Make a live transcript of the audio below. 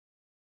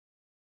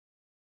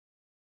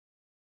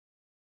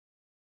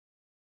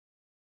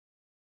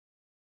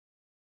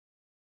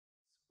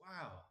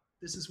Wow,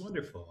 this is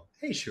wonderful.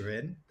 Hey,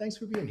 Sharon, thanks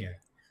for being here.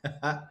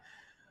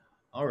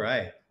 All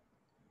right.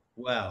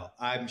 Well,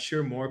 I'm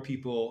sure more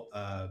people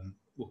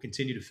will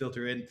continue to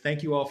filter in.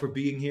 Thank you all for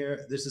being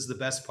here. This is the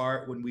best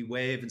part when we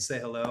wave and say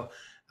hello.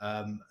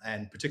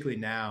 And particularly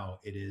now,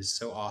 it is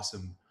so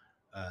awesome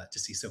to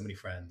see so many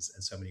friends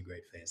and so many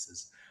great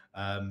faces.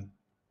 Um,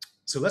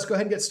 so let's go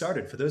ahead and get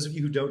started. For those of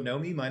you who don't know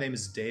me, my name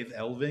is Dave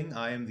Elving.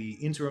 I am the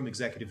interim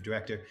executive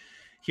director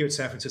here at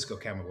San Francisco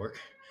Camerawork.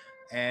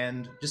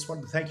 And just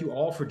wanted to thank you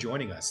all for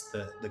joining us.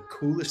 The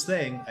coolest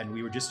thing, and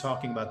we were just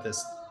talking about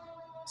this,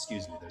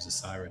 excuse me, there's a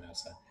siren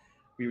outside.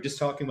 We were just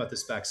talking about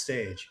this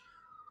backstage.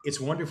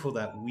 It's wonderful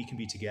that we can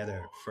be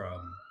together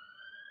from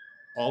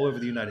all over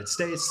the United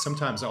States,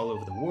 sometimes all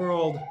over the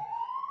world.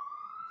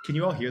 Can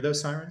you all hear those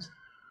sirens?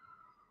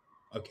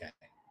 Okay.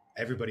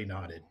 Everybody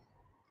nodded.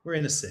 We're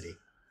in the city.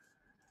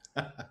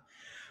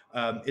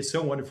 It's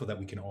so wonderful that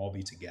we can all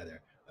be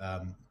together.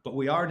 But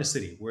we are in a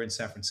city. We're in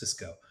San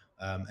Francisco.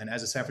 And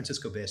as a San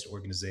Francisco based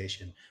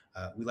organization,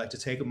 we like to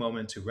take a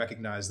moment to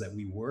recognize that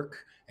we work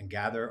and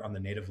gather on the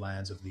native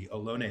lands of the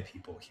Ohlone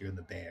people here in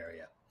the Bay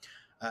Area.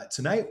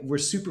 Tonight, we're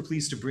super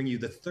pleased to bring you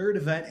the third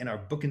event in our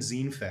Book and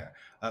Zine Fair.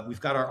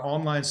 We've got our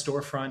online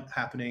storefront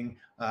happening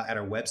at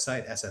our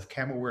website,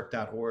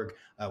 sfcamerawork.org.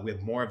 We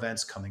have more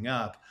events coming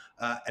up.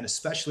 And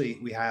especially,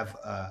 we have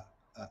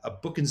a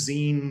book and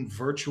zine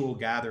virtual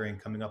gathering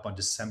coming up on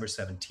December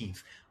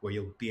 17th, where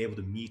you'll be able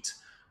to meet.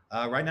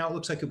 Right now, it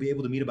looks like you'll be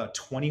able to meet about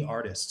 20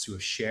 artists who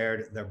have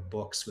shared their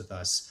books with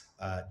us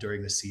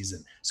during the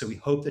season. So we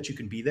hope that you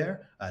can be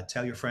there.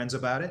 Tell your friends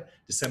about it.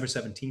 December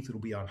 17th,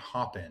 it'll be on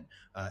Hopin.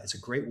 It's a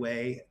great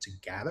way to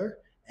gather,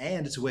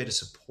 and it's a way to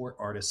support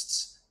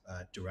artists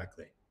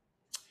directly.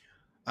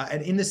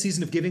 And in this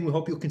season of giving, we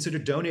hope you'll consider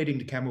donating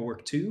to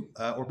Camerawork too,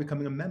 or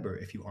becoming a member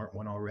if you aren't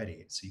one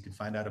already. So you can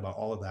find out about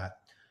all of that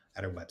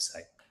at our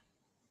website.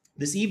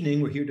 This evening,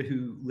 we're here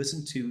to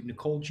listen to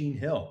Nicole Jean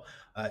Hill.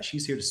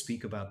 She's here to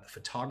speak about the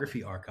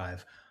photography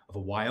archive of a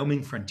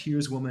Wyoming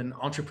frontierswoman,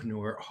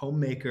 entrepreneur,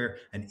 homemaker,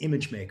 and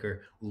image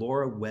maker,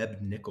 Lora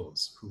Webb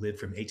Nichols, who lived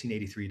from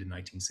 1883 to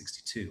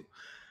 1962.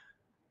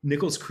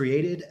 Nichols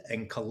created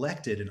and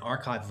collected an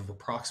archive of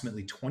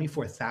approximately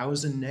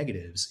 24,000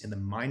 negatives in the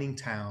mining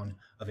town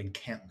of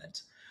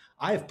Encampment.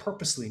 I have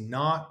purposely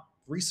not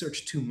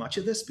researched too much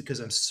of this because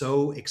I'm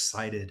so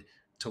excited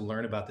to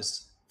learn about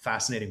this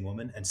fascinating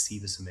woman and see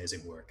this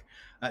amazing work.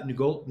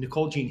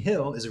 Nicole Jean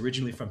Hill is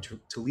originally from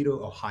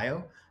Toledo,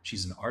 Ohio.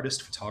 She's an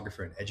artist,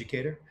 photographer, and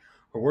educator.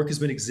 Her work has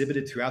been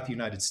exhibited throughout the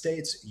United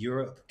States,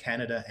 Europe,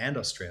 Canada, and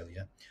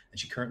Australia, and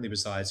she currently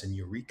resides in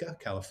Eureka,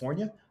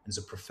 California, and is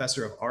a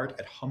professor of art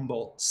at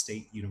Humboldt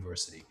State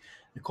University.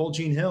 Nicole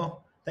Jean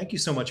Hill, thank you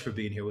so much for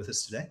being here with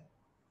us today.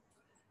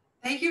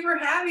 Thank you for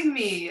having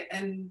me,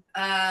 and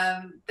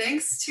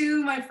thanks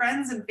to my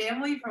friends and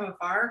family from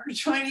afar for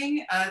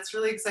joining. It's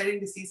really exciting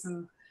to see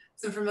some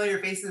familiar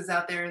faces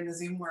out there in the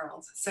Zoom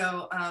world.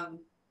 So,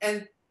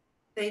 and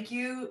thank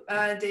you,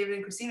 David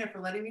and Christina, for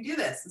letting me do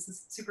this. This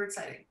is super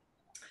exciting.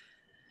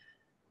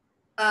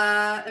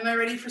 Am I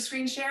ready for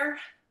screen share?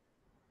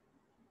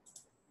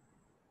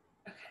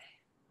 Okay.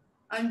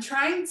 I'm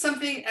trying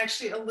something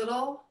actually a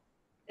little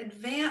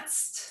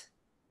advanced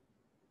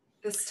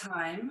this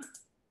time.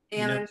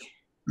 And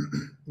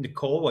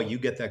Nicole, while you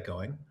get that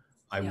going,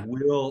 I yeah.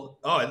 will.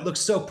 Oh, it looks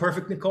so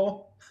perfect,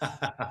 Nicole.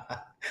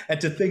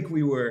 And to think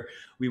we were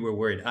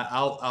worried.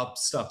 I'll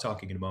stop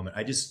talking in a moment.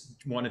 I just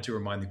wanted to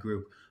remind the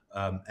group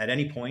at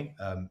any point,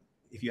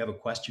 if you have a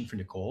question for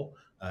Nicole,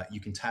 you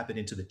can tap it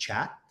into the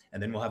chat,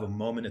 and then we'll have a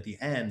moment at the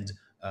end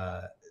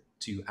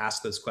to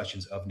ask those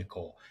questions of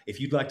Nicole. If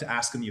you'd like to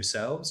ask them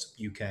yourselves,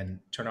 you can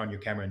turn on your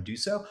camera and do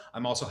so.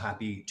 I'm also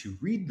happy to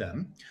read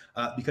them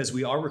because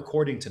we are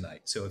recording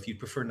tonight. So if you'd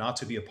prefer not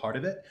to be a part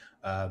of it,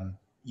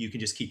 you can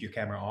just keep your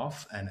camera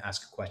off and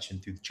ask a question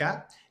through the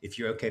chat. If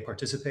you're okay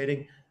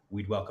participating,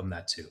 we'd welcome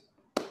that too.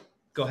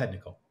 Go ahead,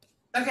 Nicole.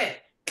 Okay,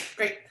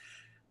 great.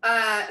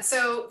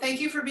 So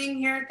thank you for being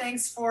here.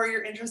 Thanks for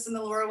your interest in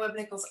the Lora Webb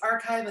Nichols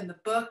archive and the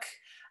book.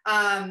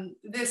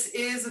 This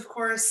is, of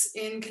course,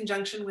 in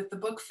conjunction with the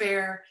book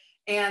fair,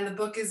 and the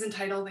book is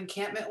entitled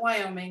Encampment,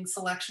 Wyoming,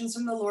 Selections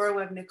from the Lora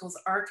Webb Nichols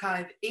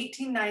Archive,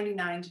 1899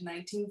 to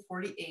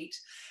 1948.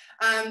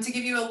 To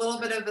give you a little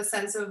bit of a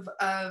sense of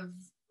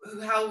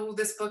how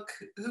this book,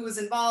 who was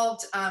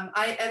involved,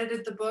 I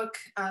edited the book,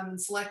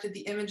 selected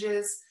the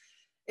images.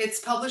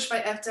 It's published by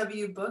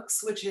FW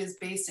Books, which is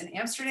based in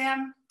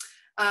Amsterdam.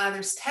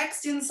 There's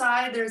text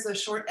inside. There's a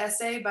short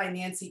essay by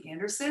Nancy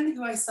Anderson,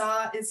 who I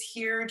saw is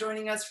here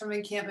joining us from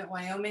Encampment,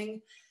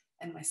 Wyoming,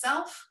 and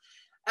myself.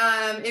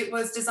 It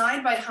was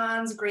designed by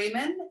Hans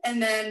Grayman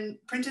and then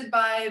printed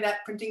by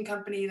that printing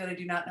company that I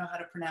do not know how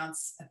to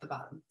pronounce at the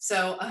bottom.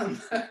 So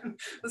I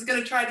was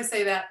going to try to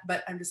say that,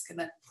 but I'm just going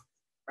to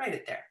write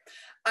it there.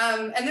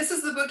 And this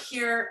is the book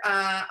here.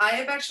 I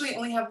have actually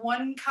only have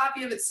one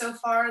copy of it so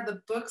far.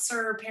 The books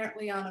are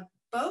apparently on a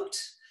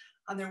boat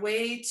on their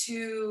way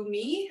to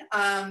me,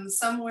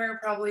 somewhere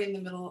probably in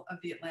the middle of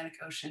the Atlantic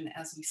Ocean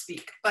as we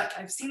speak. But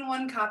I've seen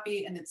one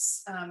copy, and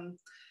it's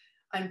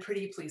I'm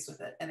pretty pleased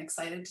with it and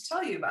excited to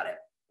tell you about it.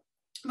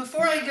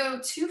 Before I go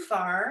too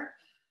far,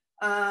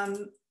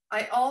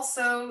 I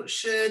also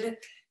should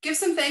give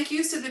some thank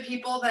yous to the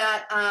people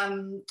that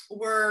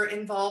were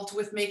involved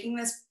with making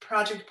this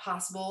project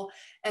possible.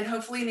 And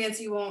hopefully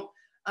Nancy won't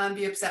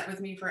be upset with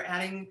me for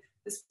adding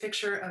this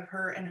picture of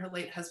her and her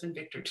late husband,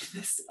 Victor, to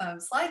this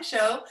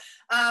slideshow.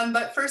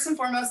 But first and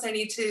foremost, I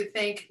need to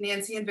thank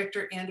Nancy and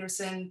Victor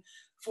Anderson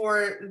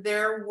for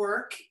their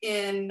work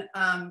in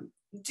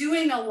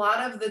doing a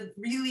lot of the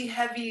really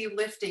heavy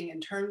lifting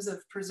in terms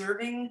of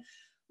preserving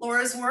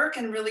Lora's work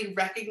and really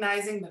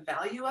recognizing the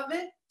value of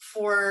it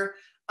for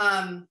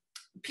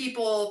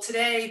people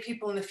today,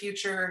 people in the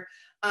future,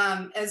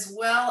 as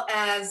well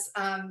as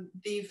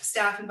the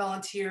staff and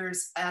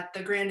volunteers at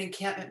the Grand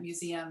Encampment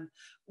Museum,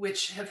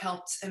 which have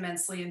helped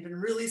immensely and been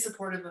really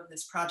supportive of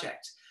this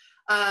project.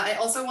 I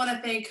also want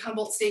to thank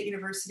Humboldt State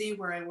University,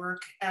 where I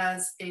work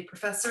as a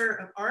professor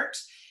of art.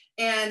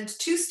 And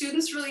two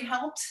students really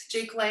helped,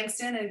 Jake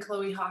Langston and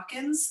Chloe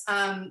Hawkins.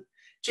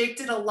 Jake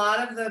did a lot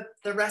of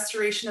the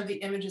restoration of the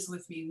images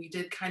with me. We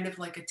did kind of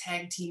like a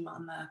tag team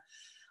on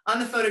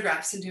the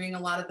photographs and doing a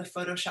lot of the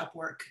Photoshop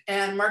work.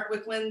 And Mark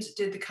Wickland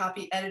did the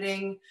copy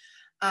editing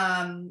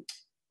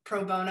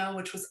pro bono,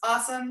 which was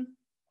awesome.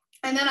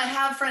 And then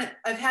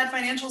I've had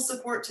financial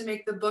support to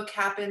make the book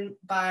happen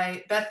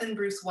by Beth and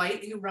Bruce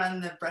White, who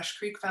run the Brush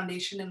Creek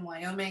Foundation in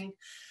Wyoming,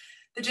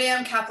 the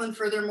J.M. Kaplan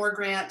Furthermore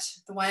Grant,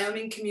 the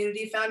Wyoming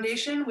Community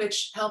Foundation,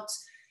 which helped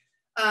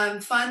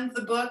fund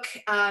the book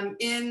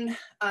in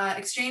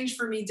exchange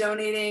for me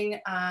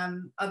donating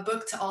a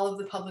book to all of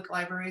the public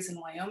libraries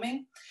in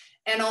Wyoming,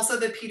 and also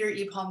the Peter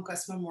E.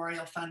 Palmquist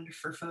Memorial Fund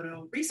for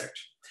Photo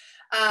Research.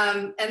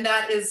 And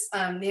that is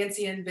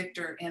Nancy and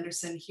Victor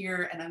Anderson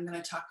here, and I'm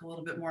going to talk a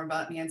little bit more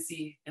about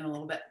Nancy in a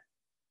little bit.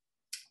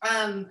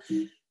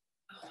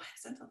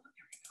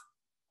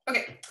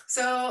 Okay,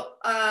 so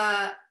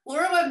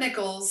Lora Webb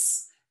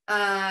Nichols,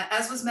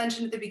 as was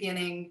mentioned at the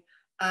beginning,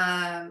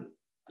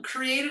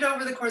 created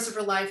over the course of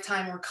her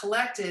lifetime or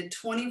collected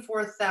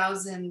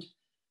 24,000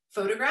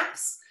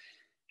 photographs.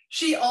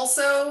 She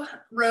also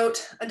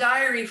wrote a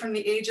diary from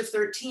the age of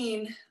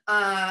 13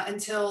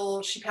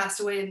 until she passed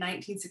away in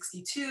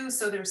 1962.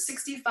 So there's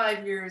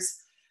 65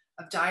 years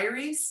of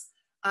diaries.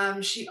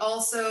 She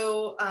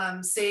also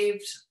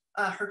saved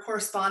her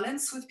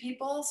correspondence with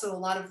people. So a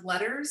lot of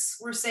letters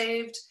were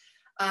saved,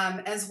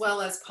 as well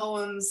as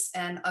poems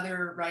and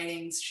other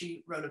writings.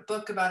 She wrote a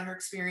book about her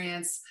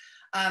experience.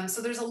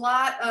 So there's a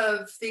lot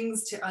of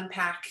things to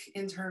unpack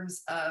in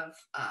terms of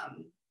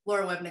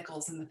Lora Webb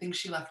Nichols and the things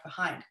she left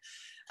behind.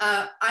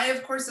 I,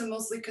 of course, am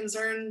mostly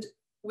concerned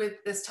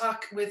with this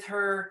talk with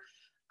her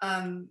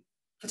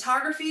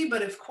photography,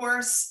 but of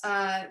course,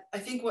 I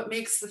think what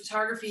makes the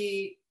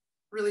photography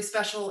really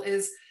special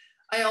is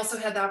I also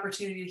had the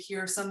opportunity to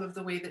hear some of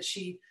the way that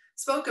she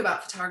spoke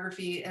about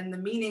photography and the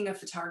meaning of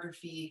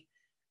photography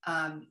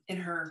in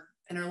her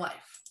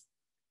life.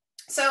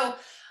 So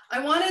I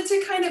wanted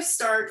to kind of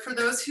start, for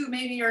those who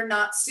maybe are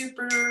not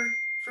super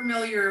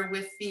familiar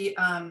with the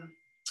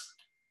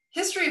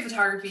history of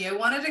photography, I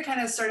wanted to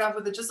kind of start off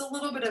with just a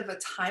little bit of a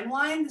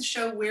timeline to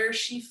show where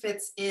she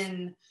fits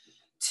in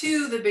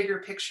to the bigger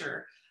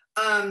picture.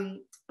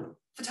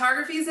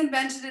 Photography is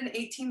invented in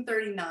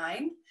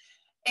 1839,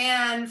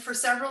 and for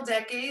several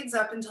decades,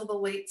 up until the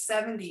late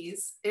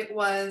 70s, it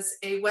was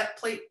a wet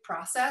plate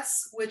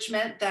process, which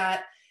meant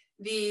that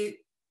the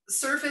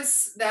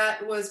surface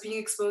that was being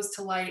exposed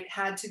to light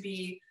had to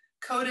be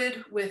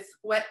coated with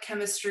wet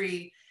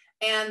chemistry,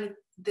 and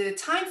the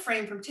time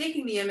frame from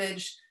taking the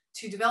image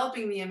to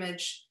developing the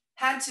image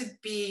had to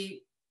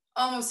be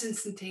almost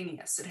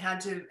instantaneous. It had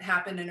to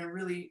happen in a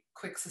really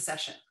quick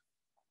succession.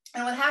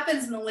 And what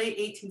happens in the late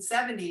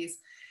 1870s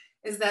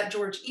is that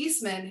George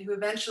Eastman, who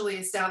eventually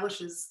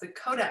establishes the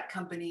Kodak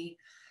company,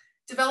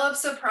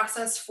 develops a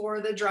process for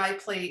the dry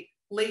plate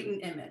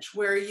latent image,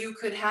 where you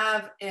could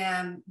have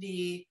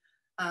the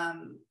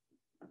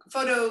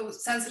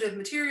photosensitive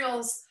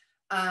materials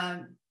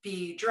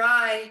be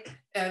dry,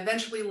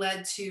 eventually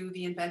led to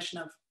the invention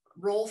of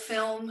roll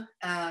film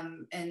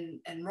and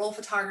roll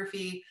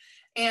photography,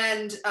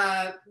 and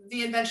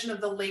the invention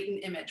of the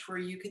latent image, where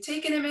you could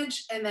take an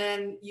image and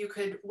then you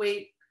could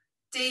wait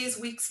days,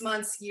 weeks,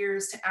 months,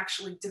 years to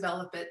actually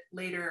develop it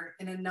later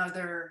in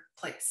another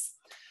place.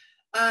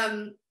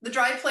 The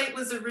dry plate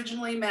was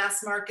originally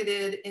mass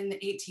marketed in the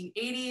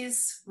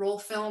 1880s. Roll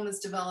film is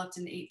developed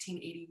in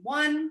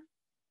 1881.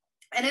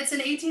 And it's in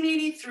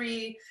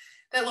 1883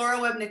 that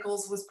Lora Webb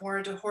Nichols was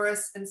born to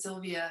Horace and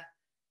Sylvia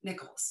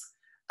Nichols.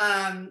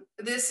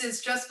 This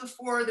is just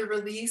before the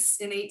release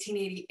in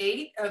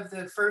 1888 of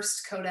the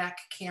first Kodak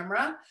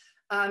camera.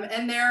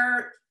 And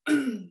their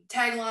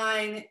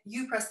tagline,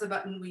 "You press the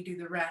button, we do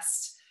the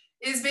rest,"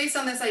 is based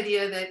on this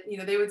idea that, you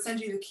know, they would send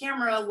you the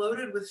camera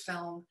loaded with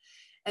film,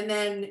 and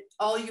then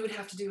all you would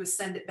have to do is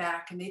send it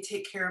back, and they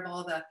take care of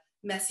all the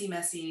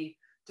messy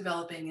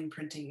developing and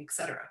printing,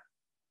 etc.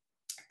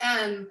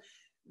 And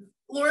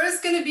Laura's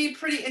going to be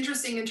pretty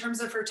interesting in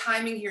terms of her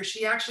timing here.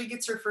 She actually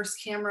gets her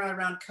first camera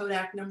around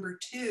Kodak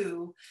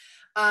 #2,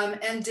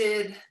 and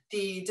did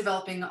the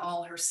developing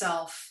all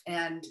herself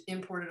and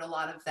imported a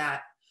lot of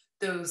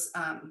those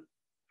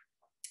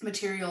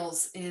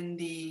materials in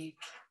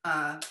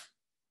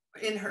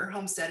her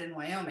homestead in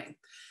Wyoming.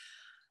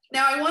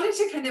 Now, I wanted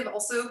to kind of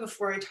also,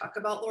 before I talk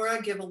about Lora,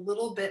 give a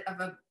little bit of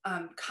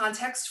a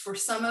context for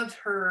some of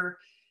her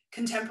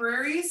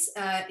contemporaries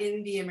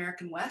in the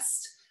American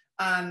West,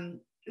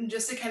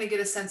 just to kind of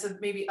get a sense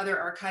of maybe other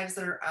archives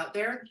that are out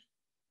there.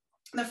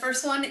 The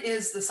first one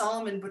is the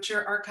Solomon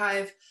Butcher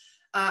Archive.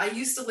 I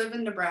used to live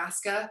in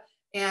Nebraska,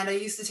 and I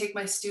used to take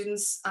my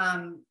students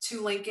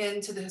to Lincoln,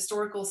 to the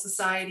Historical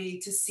Society,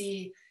 to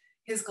see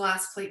his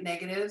glass plate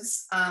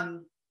negatives.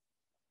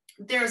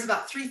 There's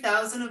about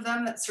 3,000 of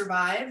them that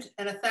survived,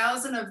 and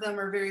 1,000 of them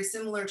are very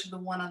similar to the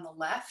one on the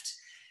left.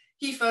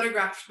 He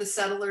photographed the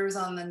settlers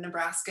on the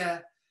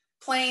Nebraska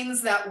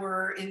plains that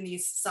were in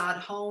these sod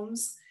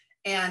homes,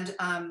 and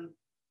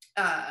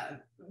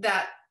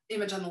that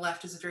image on the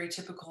left is very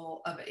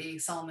typical of a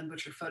Solomon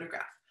Butcher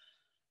photograph.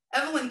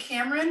 Evelyn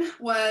Cameron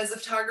was a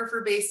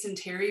photographer based in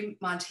Terry,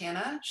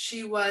 Montana.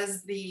 She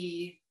was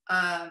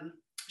of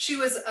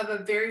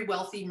a very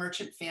wealthy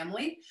merchant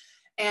family,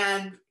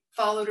 and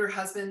followed her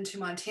husband to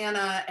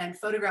Montana and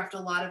photographed a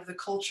lot of the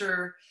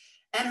culture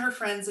and her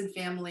friends and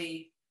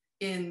family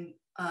in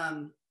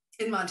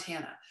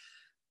Montana.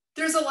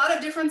 There's a lot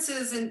of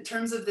differences in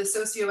terms of the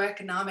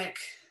socioeconomic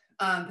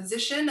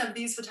position of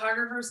these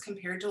photographers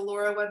compared to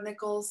Lora Webb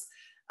Nichols,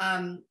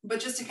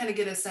 but just to kind of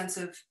get a sense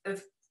of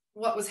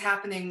what was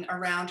happening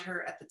around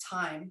her at the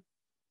time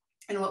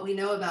and what we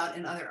know about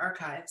in other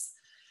archives.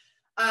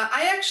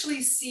 I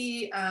actually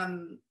see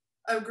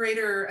a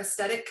greater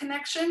aesthetic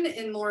connection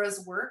in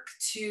Lora's work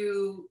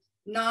to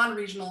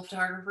non-regional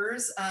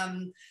photographers.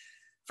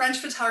 French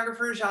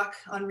photographer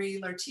Jacques-Henri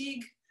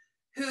Lartigue,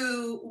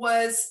 who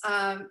was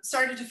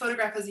started to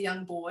photograph as a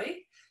young boy.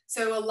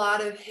 So a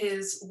lot of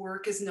his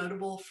work is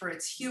notable for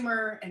its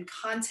humor and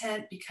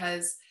content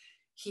because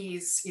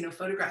he's,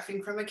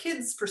 photographing from a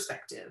kid's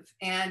perspective.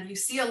 And you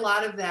see a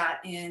lot of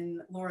that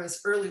in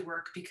Lora's early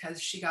work because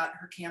she got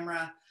her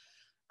camera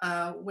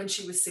when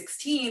she was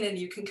 16, and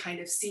you can kind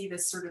of see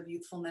this sort of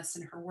youthfulness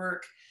in her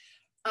work.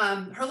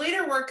 Her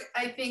later work,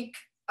 I think,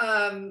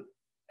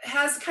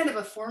 has kind of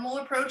a formal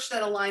approach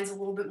that aligns a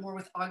little bit more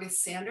with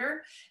August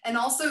Sander, and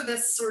also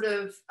this sort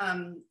of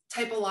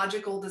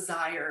typological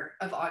desire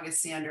of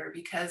August Sander,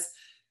 because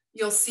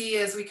you'll see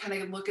as we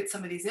kind of look at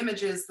some of these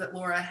images that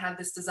Lora had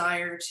this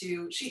desire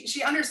to,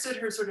 she understood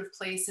her sort of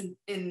place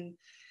in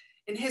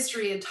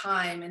history and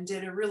time, and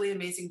did a really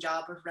amazing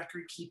job of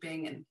record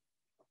keeping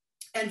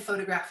and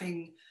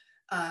photographing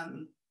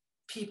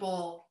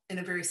people in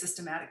a very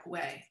systematic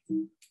way.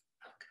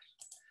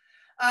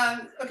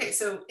 Okay,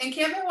 so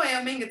Encampment,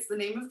 Wyoming, it's the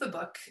name of the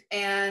book.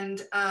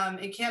 And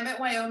Encampment,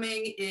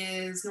 Wyoming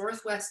is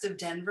northwest of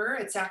Denver.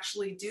 It's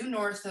actually due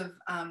north of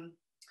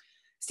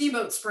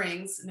Steamboat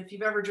Springs. And if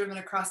you've ever driven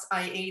across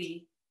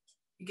I-80,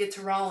 you get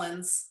to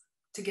Rollins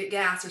to get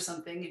gas or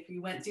something. If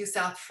you went due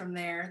south from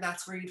there,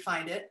 that's where you'd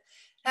find it.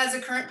 It has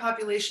a current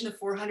population of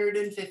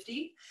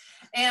 450.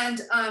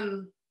 And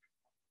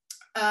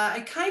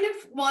I kind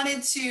of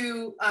wanted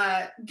to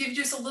give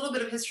just a little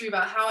bit of history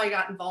about how I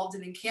got involved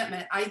in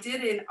Encampment. I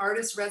did an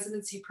artist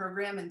residency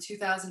program in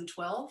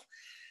 2012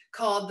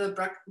 called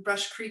the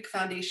Brush Creek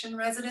Foundation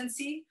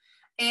Residency.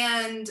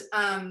 And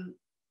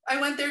I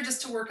went there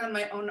just to work on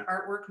my own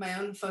artwork, my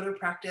own photo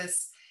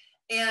practice.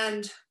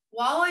 And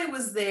while I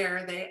was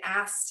there, they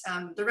asked,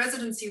 the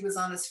residency was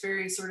on this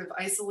very sort of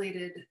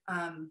isolated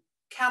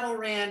cattle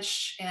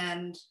ranch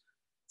and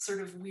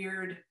sort of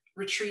weird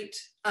retreat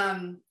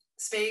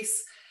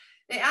space.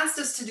 They asked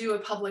us to do a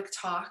public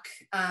talk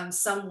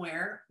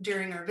somewhere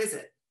during our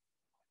visit.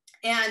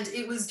 And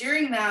it was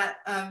during that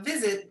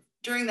visit,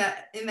 in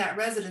that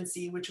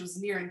residency, which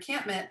was near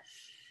Encampment,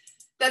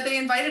 that they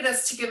invited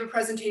us to give a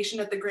presentation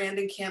at the Grand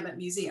Encampment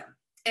Museum.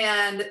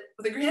 And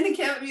the Grand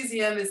Encampment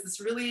Museum is this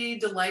really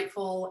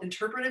delightful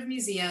interpretive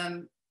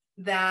museum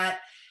that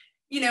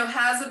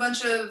has a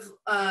bunch of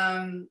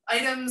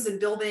items and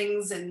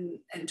buildings and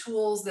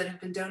tools that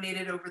have been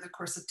donated over the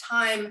course of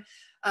time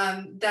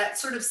that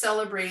sort of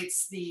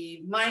celebrates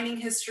the mining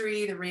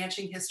history, the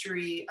ranching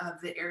history of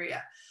the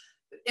area.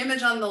 The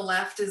image on the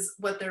left is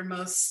what they're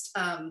most,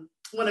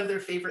 one of their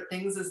favorite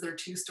things is their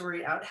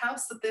 2-story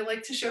outhouse that they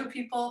like to show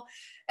people.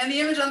 And the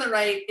image on the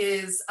right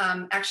is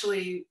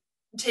actually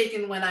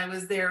taken when I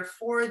was there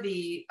for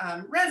the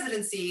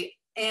residency.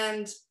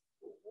 And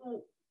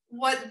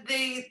what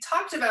they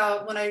talked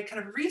about when I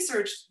kind of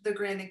researched the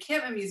Grand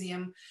Encampment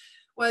Museum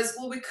was,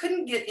 well, we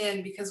couldn't get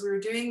in because we were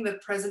doing the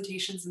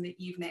presentations in the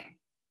evening.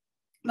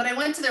 But I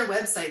went to their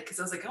website because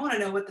I was like, I want to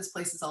know what this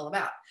place is all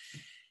about.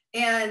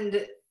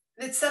 And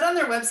it said on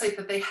their website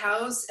that they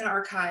housed an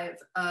archive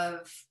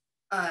of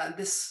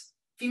this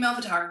female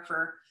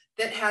photographer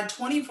that had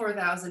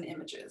 24,000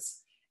 images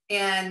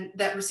and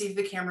that received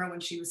the camera when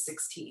she was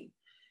 16.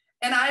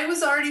 And I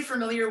was already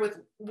familiar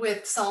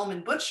with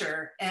Solomon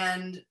Butcher,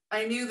 and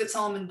I knew that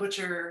Solomon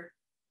Butcher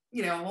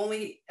you know,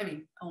 he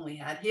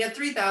had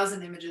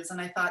 3,000 images,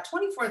 and I thought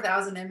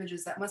 24,000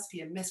 images, that must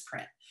be a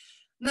misprint.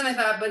 And then I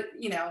thought, but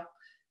you know,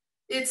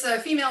 it's a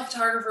female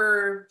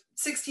photographer,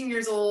 16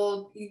 years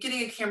old,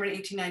 getting a camera in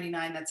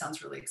 1899, that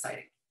sounds really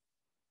exciting.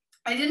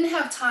 I didn't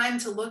have time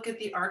to look at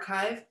the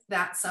archive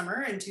that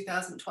summer in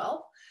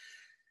 2012,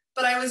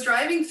 but I was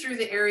driving through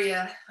the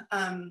area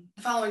the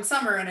following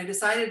summer, and I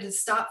decided to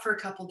stop for a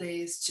couple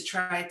days to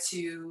try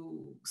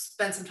to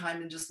spend some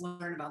time and just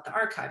learn about the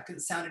archive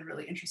because it sounded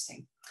really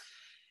interesting.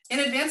 In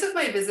advance of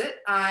my visit,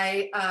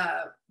 I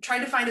tried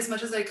to find as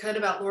much as I could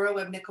about Lora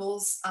Webb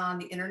Nichols on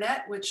the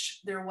internet,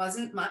 which there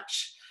wasn't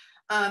much.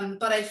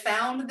 But I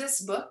found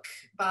this book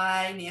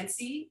by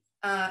Nancy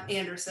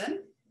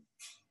Anderson,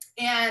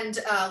 and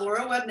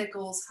Lora Webb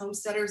Nichols,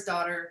 Homesteader's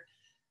Daughter,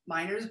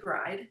 Miner's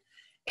Bride.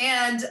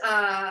 And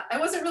I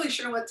wasn't really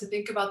sure what to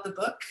think about the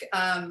book,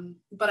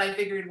 but I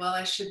figured, well,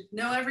 I should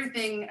know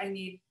everything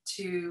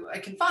I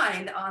can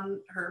find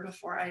on her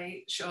before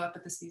I show up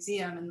at this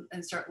museum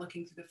and start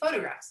looking through the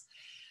photographs.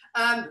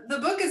 The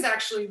book is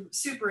actually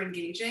super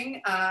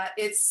engaging.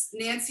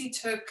 Nancy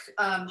took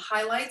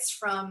highlights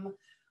from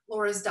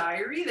Lora's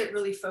diary that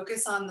really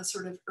focus on the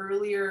sort of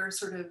earlier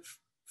sort of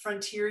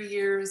frontier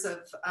years of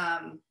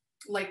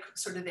like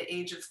sort of the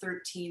age of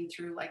 13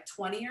 through like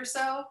 20 or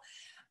so.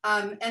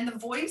 And the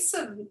voice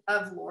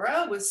of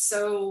Lora was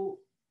so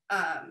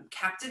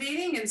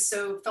captivating and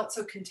felt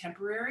so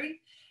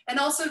contemporary. And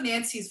also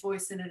Nancy's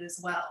voice in it as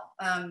well.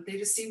 They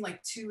just seemed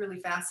like two really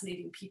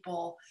fascinating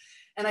people.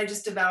 And I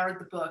just devoured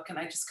the book, and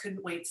I just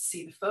couldn't wait to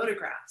see the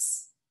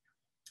photographs.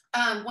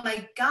 When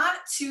I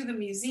got to the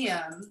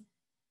museum,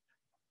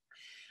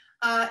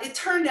 it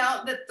turned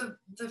out that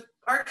the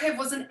archive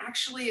wasn't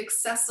actually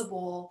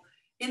accessible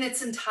in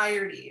its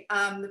entirety.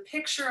 The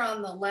picture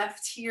on the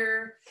left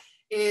here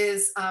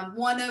is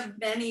one of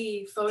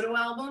many photo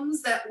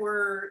albums that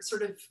were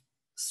sort of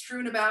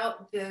strewn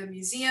about the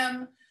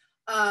museum.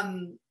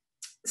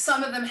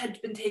 Some of them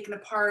had been taken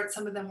apart,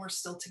 some of them were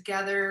still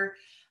together.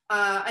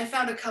 I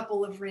found a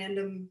couple of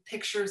random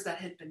pictures that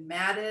had been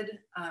matted,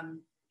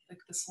 like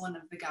this one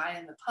of the guy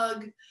and the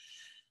pug.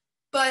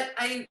 But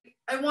I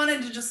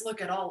wanted to just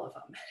look at all of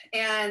them.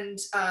 And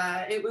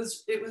it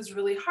was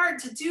really hard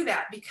to do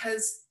that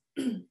because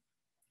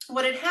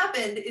what had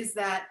happened is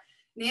that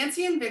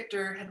Nancy and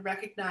Victor had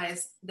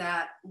recognized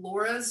that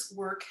Lora's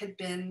work had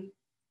been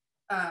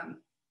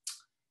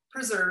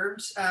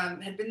preserved,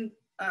 had been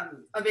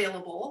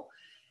available,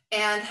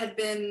 and had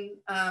been,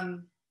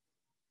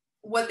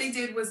 what they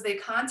did was they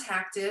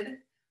contacted,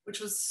 which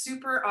was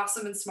super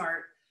awesome and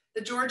smart,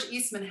 the George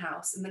Eastman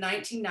House in the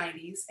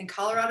 1990s and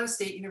Colorado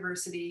State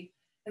University,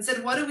 and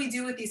said, what do we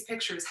do with these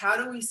pictures? How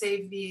do we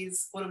save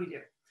these? What do we do?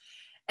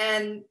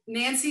 And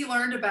Nancy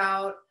learned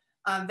about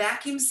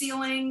vacuum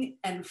sealing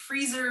and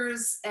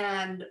freezers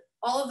and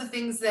all of the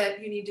things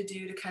that you need to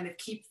do to kind of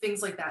keep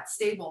things like that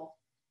stable.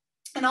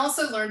 And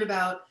also learned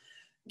about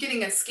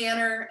getting a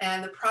scanner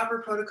and the proper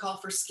protocol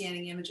for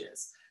scanning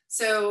images.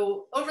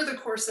 So over the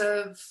course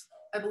of,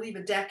 I believe,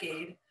 a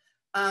decade,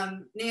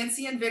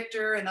 Nancy and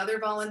Victor and other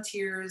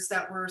volunteers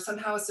that were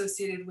somehow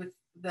associated with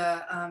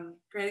the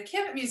Grand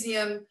Encampment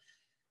Museum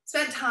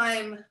spent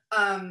time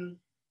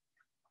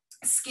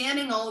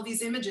scanning all of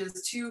these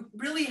images to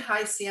really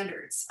high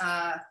standards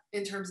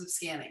in terms of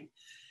scanning,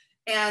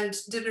 and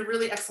did a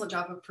really excellent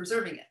job of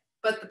preserving it.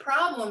 But the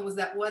problem was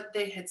that what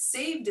they had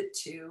saved it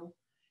to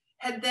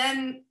had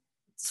then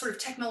sort of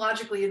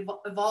technologically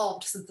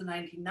evolved since the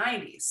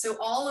 1990s. So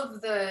all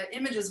of the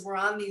images were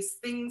on these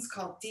things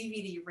called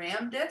DVD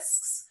RAM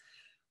discs,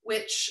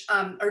 which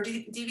are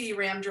DVD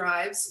RAM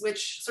drives,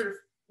 which sort of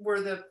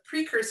were the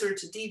precursor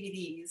to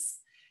DVDs.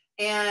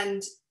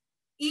 And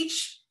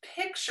each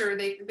picture,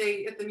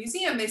 they at the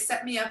museum, they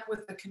set me up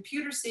with the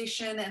computer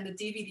station and the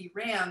DVD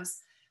RAMs.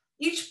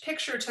 Each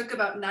picture took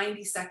about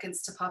 90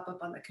 seconds to pop up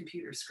on the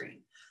computer screen.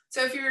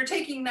 So if you're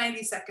taking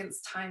 90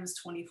 seconds times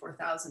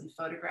 24,000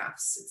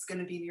 photographs, it's going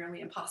to be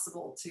nearly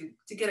impossible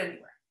to get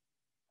anywhere.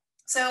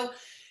 So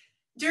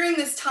during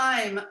this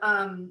time,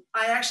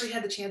 I actually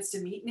had the chance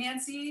to meet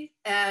Nancy,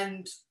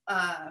 and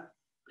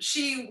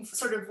she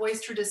sort of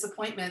voiced her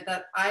disappointment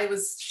that I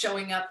was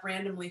showing up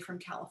randomly from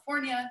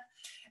California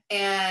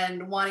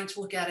and wanting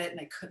to look at it,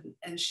 and I couldn't.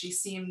 And she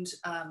seemed,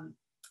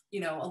 you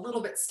know, a little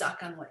bit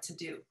stuck on what to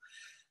do.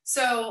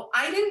 So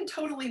I didn't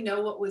totally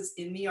know what was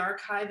in the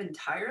archive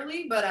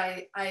entirely, but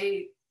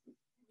I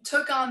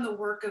took on the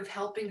work of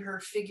helping her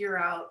figure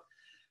out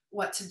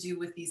what to do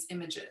with these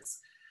images.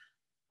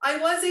 I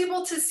was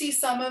able to see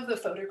some of the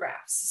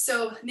photographs.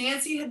 So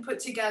Nancy had put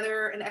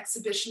together an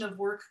exhibition of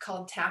work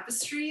called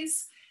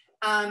Tapestries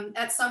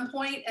at some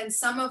point, and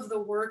some of the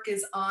work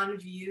is on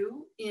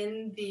view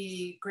in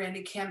the Grand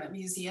Encampment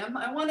Museum.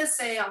 I want to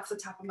say off the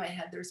top of my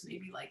head, there's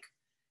maybe like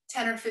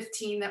 10 or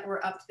 15 that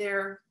were up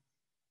there,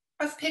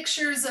 of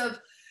pictures of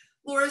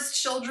Lora's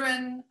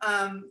children.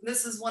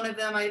 This is one of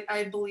them,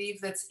 I believe,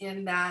 that's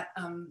in that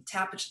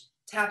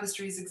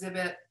Tapestries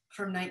exhibit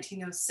from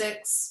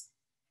 1906.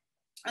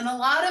 And a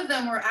lot of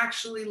them were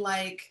actually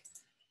like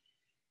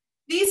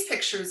these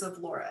pictures of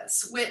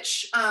Lora's,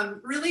 which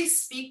really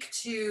speak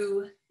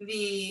to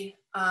the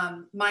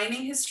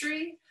mining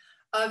history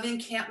of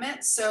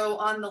Encampment. So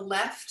on the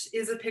left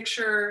is a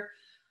picture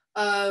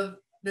of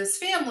this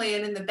family,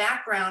 and in the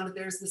background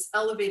there's this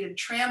elevated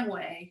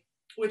tramway,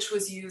 which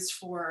was used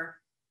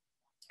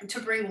to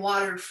bring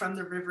water from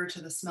the river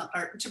to the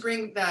or to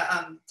bring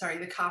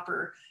the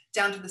copper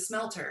down to the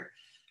smelter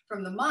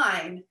from the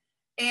mine.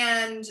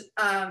 And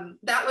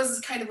that was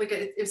kind of like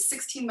a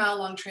 16-mile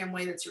long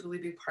tramway that's a really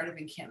big part of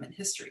Encampment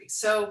history.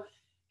 So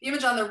the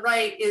image on the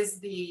right is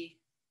the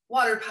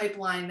water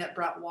pipeline that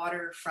brought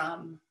water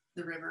from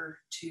the river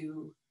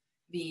to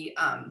the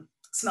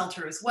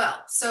smelter as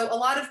well. So a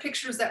lot of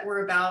pictures that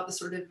were about the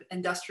sort of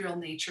industrial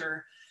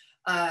nature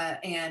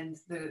and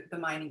the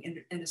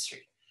mining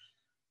industry.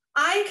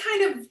 I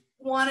kind of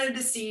wanted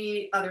to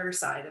see other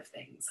side of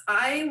things.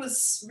 I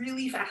was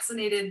really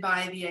fascinated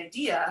by the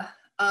idea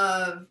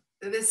of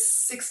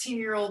this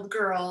 16-year-old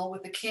girl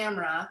with a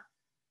camera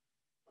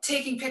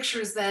taking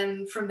pictures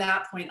then from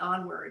that point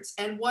onwards,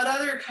 and what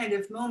other kind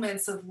of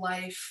moments of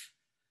life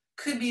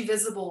could be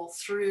visible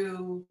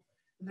through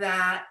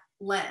that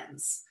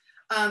lens.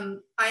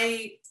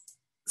 I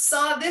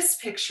saw this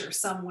picture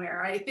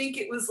somewhere. I think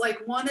it was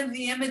like one of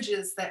the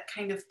images that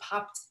kind of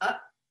popped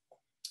up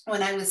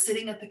when I was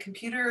sitting at the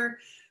computer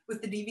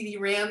with the DVD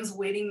RAMs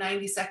waiting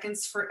 90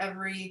 seconds for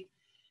every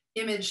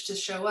image to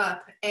show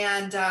up.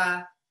 And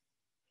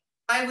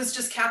I was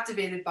just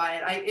captivated by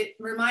it. It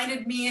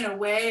reminded me in a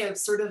way of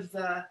sort of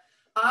the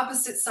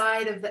opposite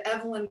side of the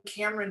Evelyn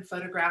Cameron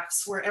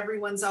photographs, where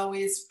everyone's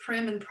always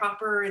prim and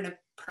proper in a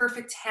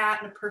perfect hat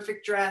and a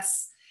perfect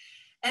dress.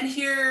 And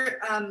here,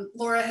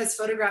 Lora has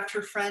photographed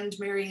her friend,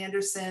 Mary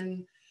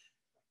Anderson,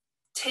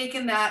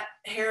 taking that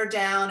hair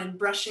down and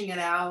brushing it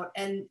out,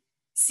 and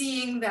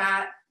seeing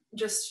that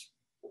just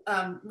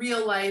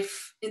real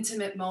life,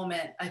 intimate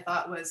moment, I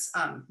thought was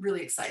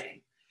really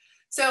exciting.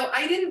 So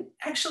I didn't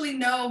actually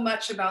know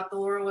much about the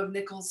Lora Webb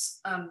Nichols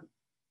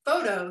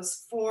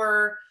photos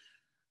for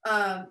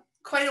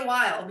quite a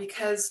while,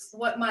 because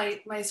what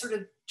my sort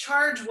of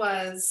charge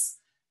was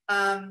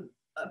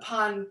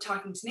upon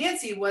talking to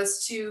Nancy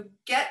was to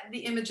get the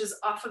images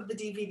off of the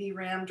DVD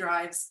RAM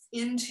drives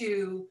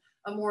into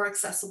a more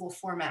accessible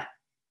format.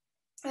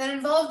 And it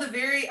involved a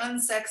very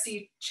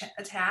unsexy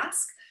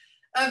task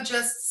of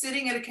just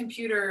sitting at a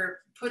computer,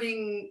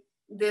 putting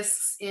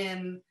discs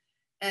in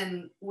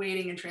and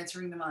waiting and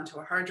transferring them onto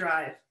a hard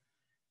drive,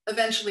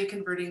 eventually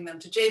converting them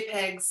to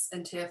JPEGs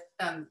and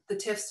the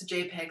TIFFs to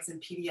JPEGs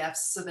and PDFs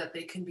so that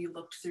they can be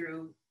looked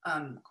through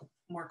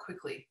more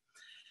quickly.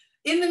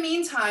 In the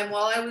meantime,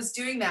 while I was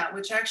doing that,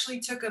 which actually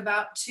took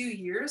about 2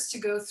 years to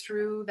go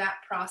through that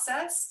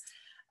process,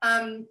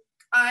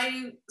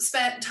 I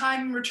spent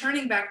time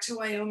returning back to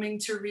Wyoming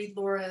to read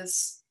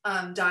Lora's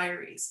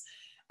diaries.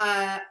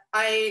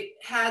 I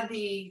had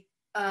the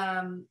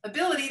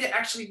ability to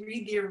actually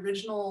read the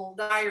original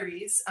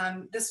diaries.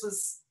 This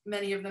was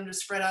many of them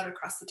just spread out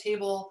across the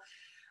table.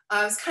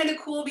 It was kind of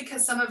cool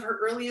because some of her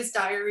earliest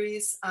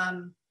diaries,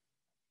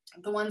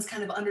 the ones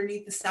kind of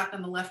underneath the stack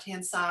on the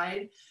left-hand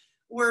side,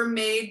 were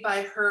made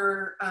by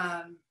her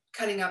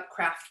cutting up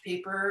craft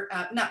paper,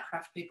 not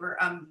craft paper,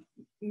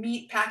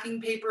 meat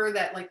packing paper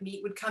that like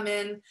meat would come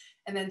in,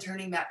 and then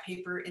turning that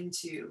paper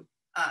into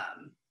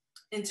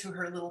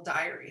her little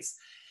diaries.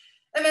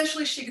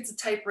 Eventually she gets a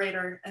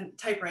typewriter and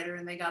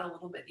they got a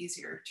little bit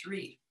easier to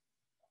read.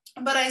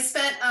 But I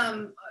spent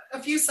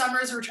a few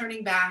summers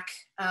returning back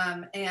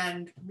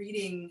and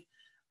reading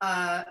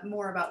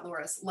more about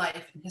Lora's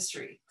life and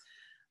history.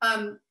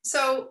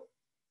 So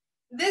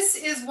this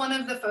is one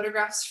of the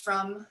photographs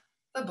from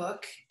the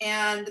book,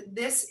 and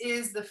this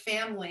is the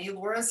family,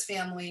 Lora's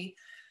family,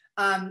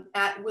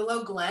 at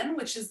Willow Glen,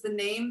 which is the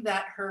name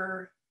that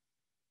her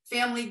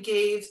family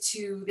gave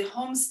to the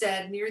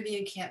homestead near the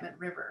Encampment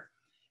River.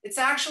 It's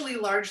actually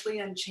largely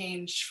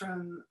unchanged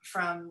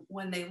from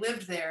when they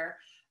lived there.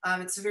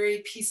 It's a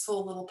very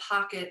peaceful little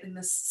pocket in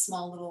this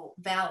small little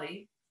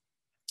valley.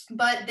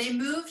 But they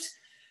moved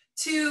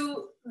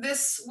to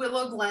this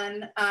Willow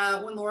Glen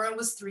when Lora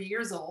was 3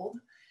 years old.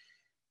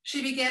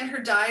 She began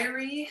her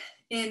diary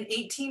in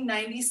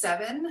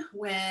 1897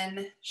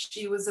 when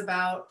she was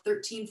about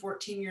 13,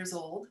 14 years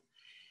old.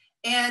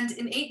 And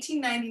in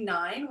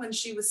 1899, when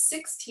she was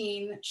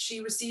 16,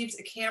 she received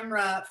a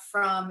camera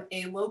from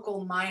a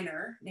local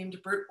miner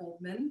named Bert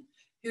Oldman,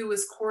 who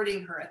was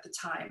courting her at the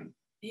time.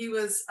 He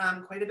was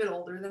quite a bit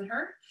older than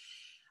her.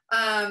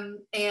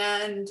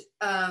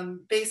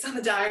 Based on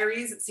the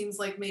diaries, it seems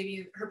like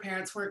maybe her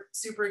parents weren't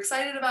super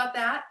excited about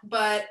that,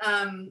 but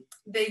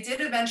they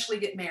did eventually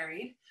get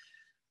married.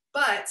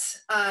 But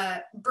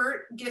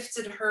Bert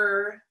gifted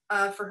her,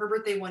 for her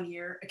birthday one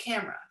year, a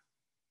camera.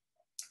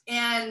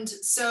 And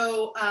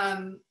so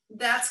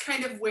that's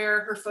kind of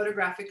where her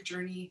photographic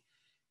journey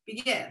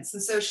begins.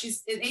 And so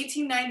she's in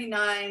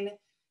 1899,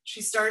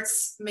 she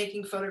starts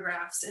making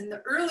photographs. And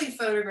the early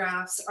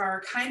photographs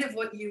are kind of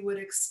what you would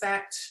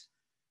expect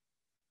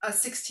a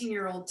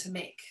 16-year-old to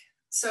make.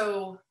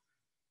 So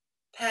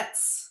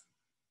pets,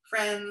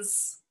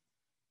 friends,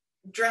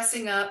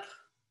 dressing up,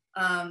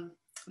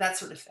 that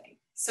sort of thing.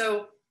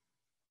 So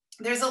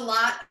there's a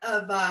lot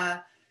of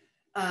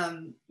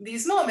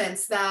these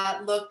moments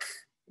that look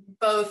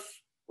both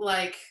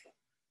like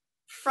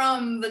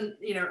from the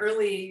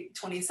early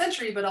 20th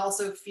century, but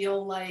also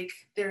feel like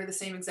they're the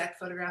same exact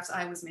photographs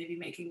I was maybe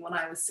making when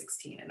I was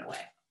 16 in a way.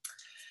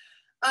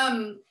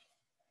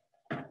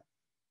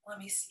 Let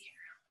me see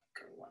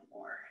here, go one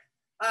more.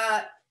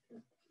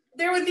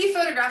 There would be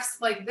photographs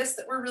like this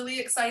that were really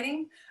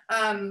exciting.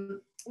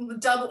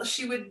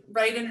 She would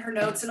write in her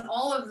notes, and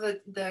all of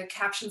the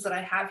captions that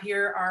I have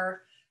here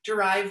are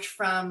derived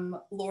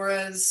from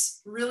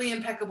Lora's really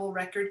impeccable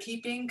record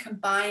keeping,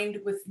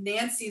 combined with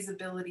Nancy's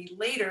ability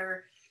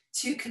later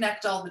to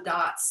connect all the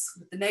dots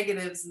with the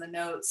negatives and the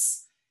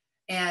notes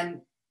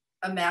and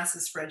amass a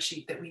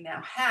spreadsheet that we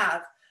now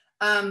have.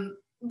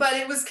 But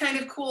it was kind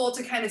of cool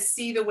to kind of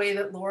see the way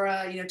that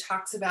Lora,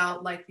 talks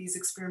about like these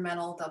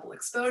experimental double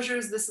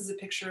exposures. This is a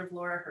picture of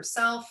Lora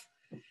herself.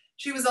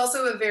 She was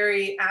also a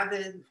very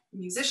avid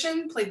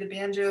musician, played the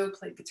banjo,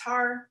 played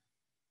guitar.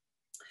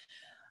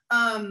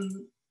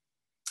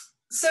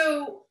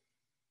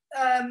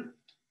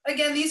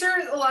 Again, these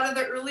are a lot of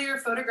the earlier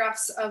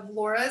photographs of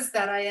Lora's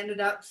that I ended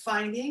up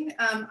finding.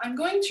 I'm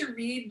going to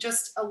read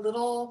just a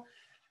little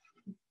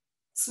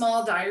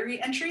small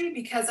diary entry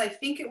because I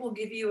think it will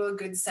give you a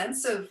good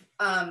sense of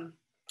the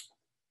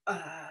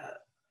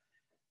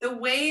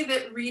way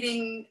that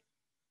reading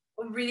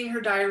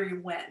her diary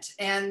went.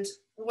 And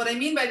what I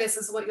mean by this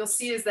is what you'll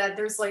see is that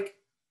there's like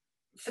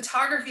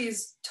photography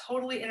is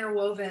totally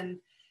interwoven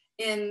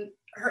in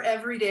her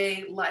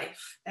everyday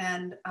life.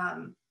 And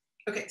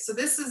okay, so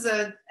this is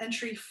an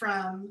entry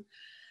from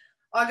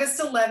August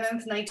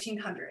 11th,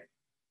 1900.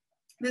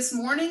 This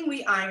morning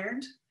we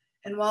ironed,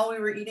 and while we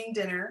were eating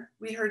dinner,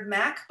 we heard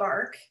Mac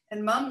bark,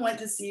 and Mum went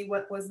to see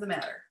what was the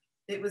matter.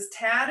 It was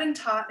Tad and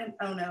Tot and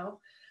Ono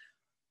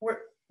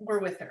were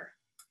with her.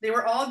 They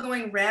were all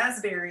going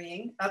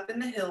raspberrying up in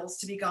the hills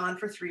to be gone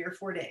for 3 or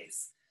 4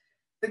 days.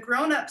 The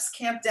grown-ups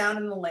camped down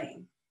in the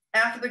lane.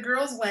 After the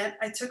girls went,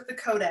 I took the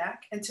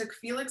Kodak and took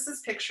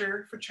Felix's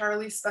picture for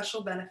Charlie's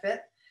special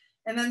benefit,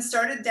 and then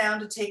started down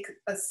to take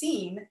a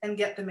scene and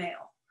get the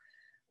mail.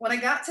 When I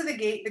got to the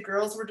gate, the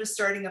girls were just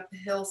starting up the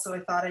hill, so I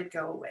thought I'd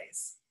go a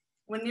ways.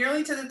 When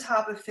nearly to the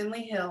top of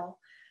Finley Hill,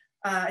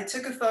 I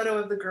took a photo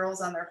of the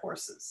girls on their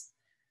horses.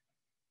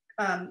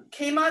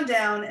 Came on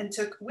down and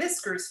took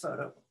Whisker's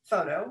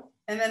photo,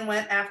 and then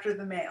went after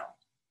the mail.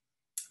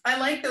 I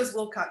like those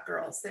Wilcott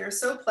girls. They are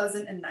so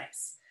pleasant and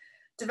nice.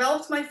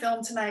 Developed my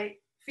film tonight.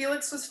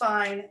 Felix was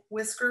fine,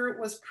 Whisker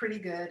was pretty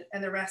good,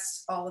 and the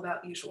rest all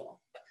about usual.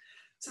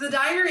 So the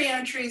diary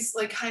entries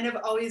like kind of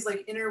always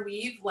like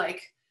interweave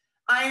like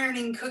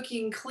ironing,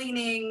 cooking,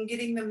 cleaning,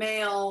 getting the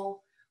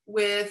mail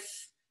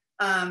with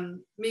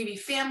maybe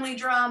family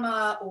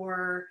drama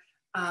or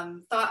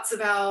thoughts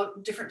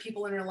about different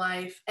people in her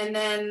life, and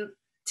then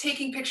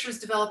taking pictures,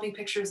 developing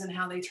pictures, and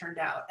how they turned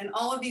out. And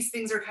all of these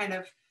things are kind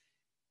of,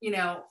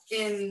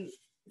 in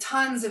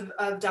tons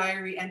of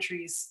diary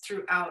entries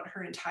throughout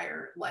her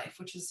entire life,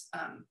 which is,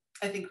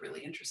 I think,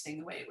 really interesting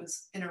the way it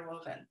was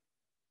interwoven.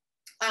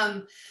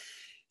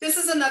 This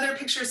is another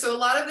picture. So a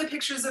lot of the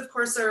pictures, of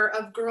course, are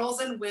of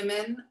girls and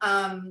women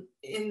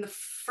in the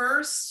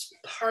first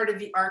part of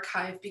the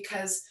archive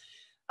because,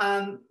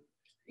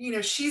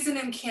 she's in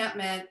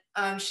Encampment.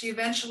 She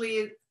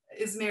eventually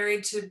is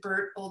married to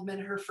Bert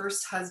Oldman, her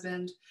first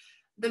husband.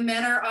 The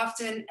men are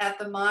often at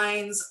the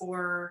mines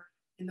or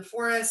in the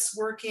forests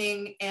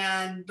working,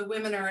 and the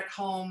women are at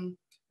home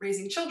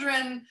raising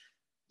children,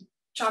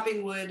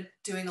 chopping wood,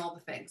 doing all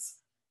the things.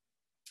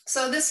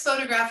 So this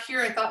photograph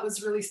here I thought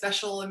was really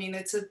special. I mean,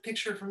 it's a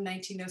picture from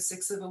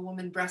 1906 of a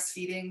woman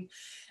breastfeeding.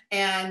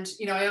 And,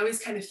 I always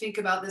kind of think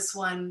about this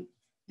one,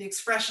 the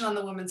expression on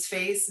the woman's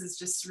face is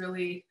just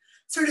really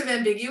sort of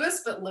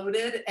ambiguous, but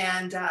loaded.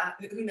 And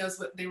who knows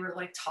what they were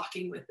like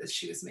talking with as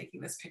she was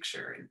making this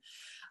picture. And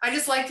I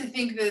just like to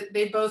think that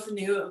they both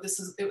knew it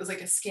was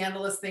like a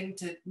scandalous thing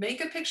to make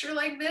a picture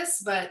like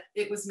this, but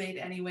it was made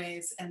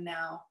anyways. And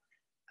now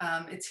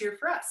it's here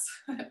for us.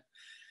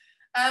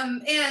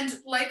 And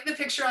like the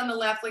picture on the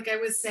left, like I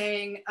was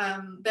saying,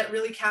 that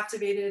really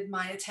captivated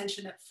my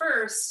attention at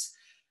first.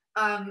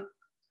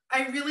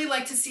 I really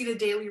like to see the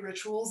daily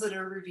rituals that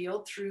are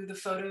revealed through the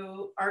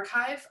photo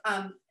archive.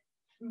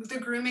 The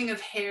grooming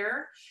of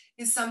hair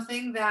is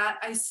something that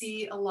I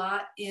see a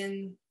lot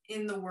in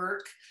the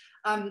work.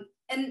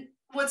 And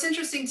what's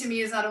interesting to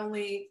me is not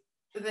only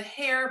the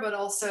hair, but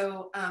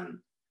also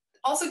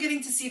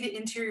getting to see the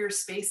interior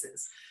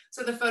spaces.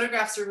 So the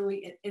photographs are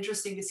really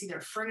interesting to see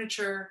their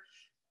furniture,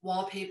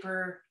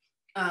 wallpaper,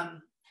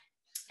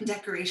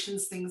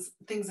 decorations,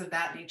 things of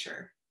that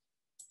nature.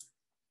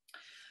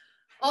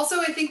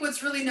 Also, I think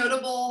what's really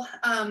notable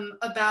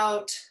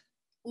about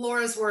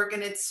Lora's work,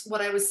 and it's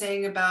what I was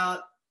saying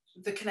about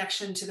the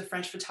connection to the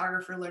French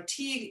photographer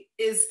Lartigue,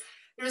 is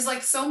there's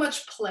like so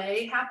much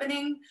play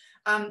happening.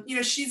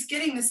 She's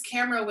getting this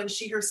camera when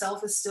she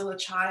herself is still a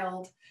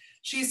child.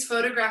 She's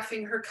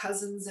photographing her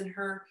cousins and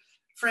her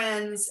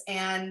friends.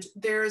 And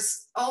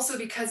there's also,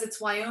 because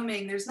it's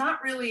Wyoming, there's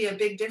not really a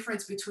big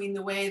difference between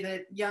the way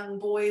that young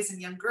boys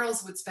and young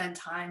girls would spend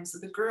time. So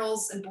the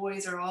girls and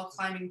boys are all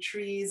climbing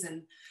trees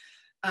and,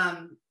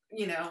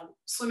 you know,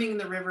 swimming in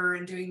the river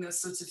and doing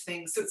those sorts of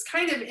things. So it's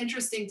kind of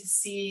interesting to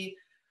see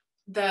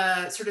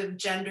the sort of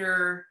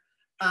gender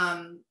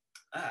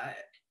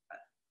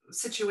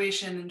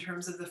situation in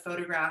terms of the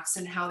photographs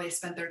and how they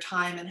spent their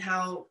time and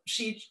how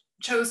she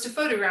chose to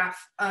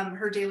photograph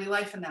her daily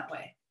life in that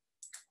way.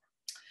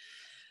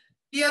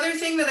 The other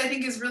thing that I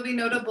think is really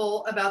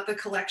notable about the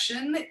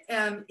collection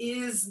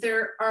is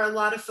there are a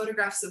lot of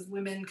photographs of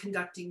women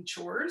conducting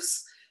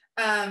chores,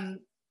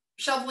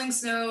 shoveling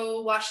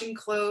snow, washing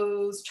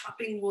clothes,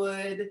 chopping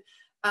wood.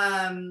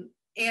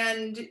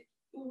 And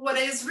what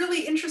is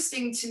really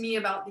interesting to me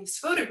about these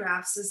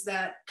photographs is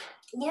that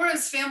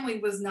Lora's family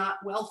was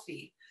not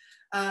wealthy.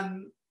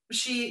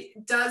 She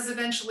does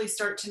eventually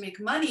start to make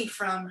money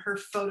from her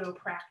photo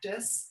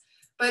practice,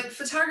 but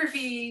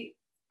photography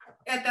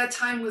at that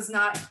time was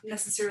not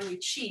necessarily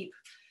cheap,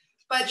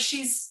 but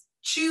she's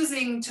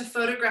choosing to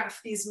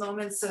photograph these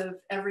moments of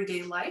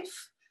everyday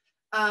life.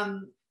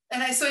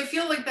 So I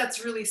feel like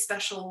that's really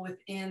special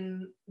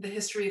within the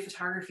history of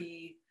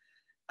photography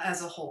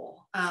as a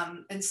whole,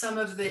 and some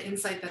of the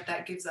insight that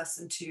that gives us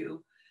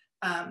into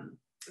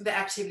the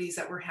activities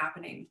that were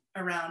happening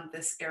around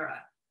this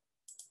era.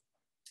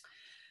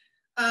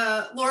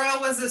 Lora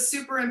was a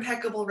super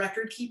impeccable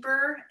record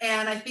keeper,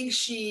 and I think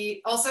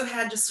she also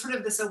had just sort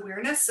of this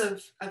awareness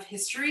of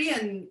history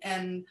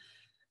and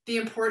the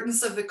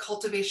importance of the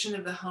cultivation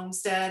of the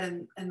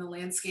homestead and the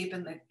landscape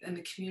and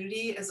the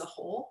community as a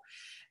whole.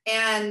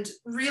 And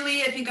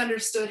really, I think,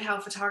 understood how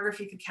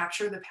photography could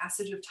capture the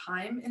passage of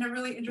time in a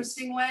really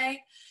interesting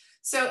way.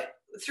 So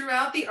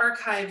throughout the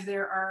archive,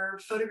 there are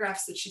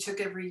photographs that she took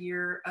every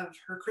year of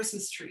her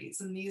Christmas trees,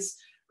 and these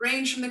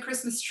range from the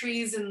Christmas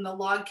trees in the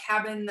log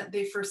cabin that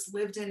they first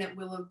lived in at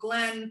Willow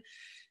Glen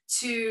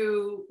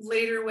to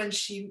later when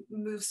she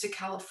moves to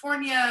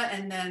California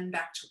and then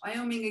back to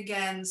Wyoming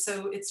again.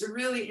 So it's a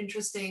really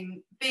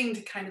interesting thing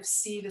to kind of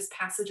see this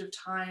passage of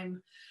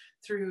time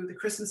through the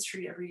Christmas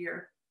tree every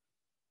year.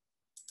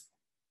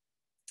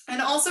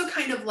 And also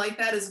kind of like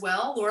that as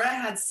well, Lora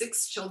had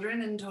 6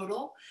 children in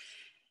total.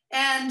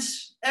 And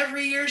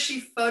every year she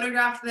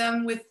photographed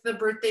them with the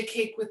birthday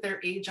cake with their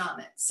age on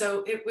it.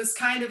 So it was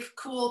kind of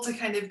cool to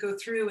kind of go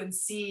through and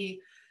see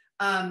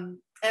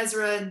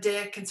Ezra and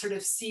Dick and sort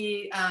of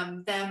see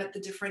them at the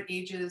different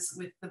ages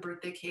with the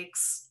birthday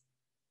cakes,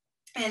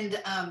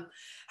 and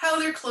how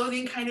their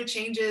clothing kind of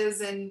changes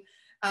and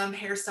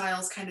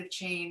hairstyles kind of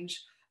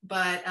change,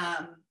 but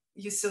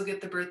you still get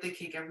the birthday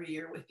cake every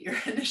year with your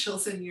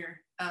initials and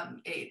your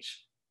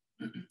age.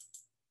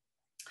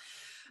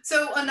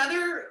 So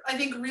another, I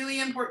think, really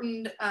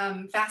important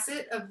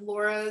facet of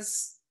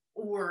Lora's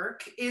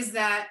work is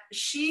that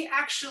she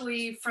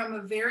actually, from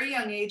a very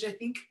young age, I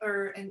think,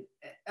 or in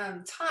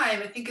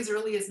time, I think as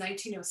early as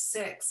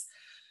 1906,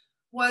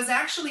 was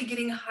actually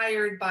getting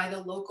hired by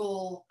the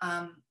local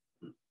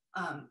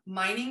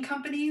mining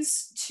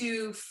companies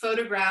to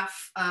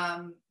photograph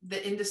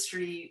the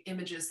industry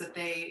images that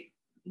they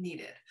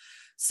needed.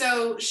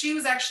 So she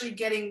was actually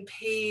getting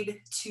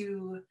paid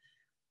to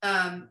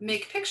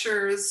make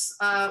pictures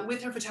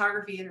with her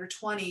photography in her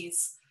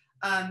 20s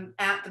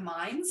at the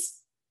mines.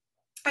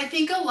 I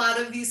think a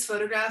lot of these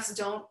photographs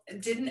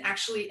didn't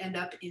actually end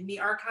up in the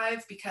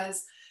archive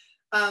because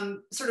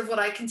sort of what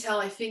I can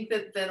tell, I think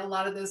that a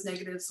lot of those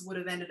negatives would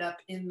have ended up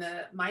in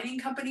the mining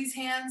company's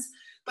hands,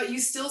 but you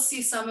still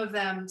see some of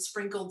them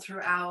sprinkled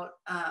throughout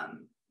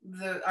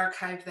the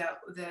archive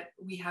that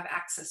we have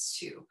access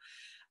to.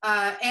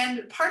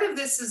 And part of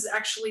this is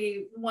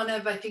actually one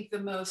of, I think, the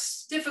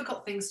most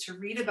difficult things to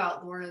read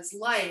about Lora's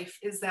life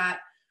is that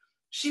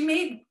she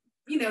made,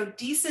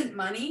 decent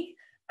money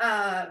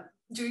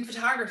doing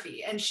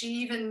photography. And she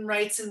even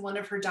writes in one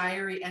of her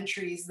diary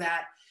entries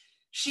that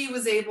she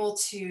was able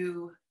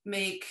to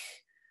make,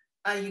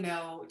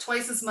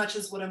 twice as much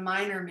as what a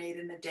miner made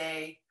in a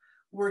day,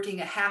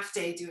 working a half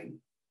day doing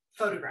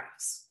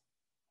photographs.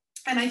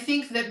 And I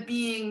think that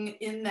being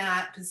in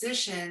that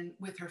position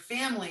with her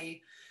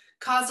family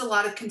caused a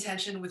lot of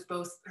contention with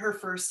both her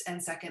first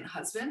and second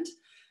husband.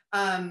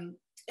 And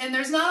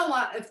there's not a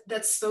lot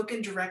that's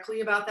spoken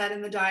directly about that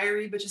in the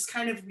diary, but just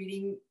kind of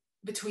reading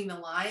between the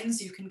lines,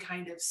 you can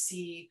kind of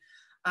see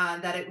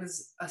that it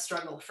was a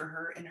struggle for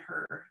her in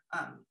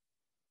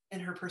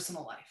her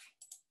personal life.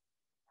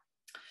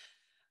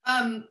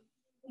 And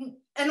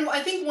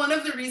I think one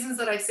of the reasons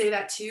that I say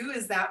that too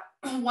is that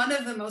one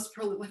of the most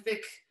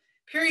prolific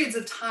periods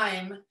of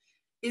time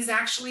is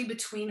actually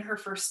between her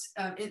first,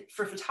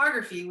 for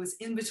photography, was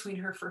in between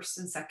her first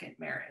and second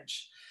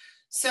marriage.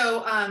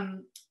 So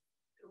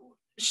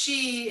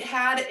she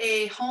had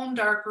a home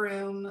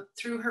darkroom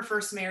through her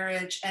first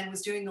marriage and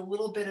was doing a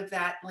little bit of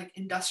that like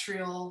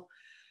industrial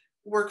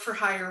work for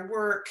hire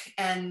work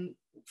and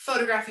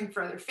photographing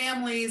for other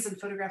families and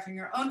photographing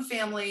her own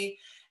family.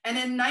 And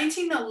in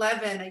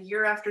 1911, a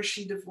year after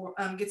she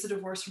gets a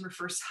divorce from her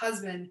first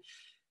husband,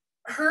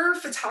 her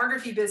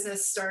photography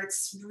business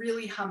starts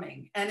really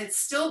humming, and it's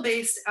still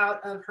based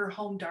out of her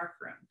home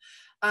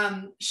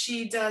darkroom.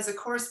 She does a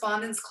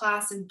correspondence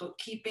class in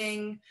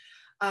bookkeeping.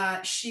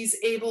 She's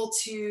able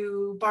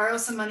to borrow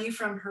some money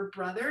from her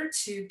brother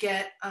to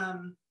get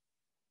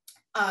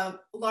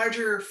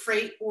larger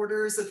freight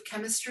orders of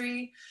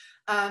chemistry.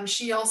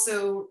 She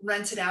also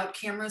rented out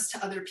cameras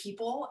to other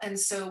people, and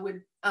so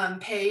would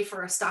pay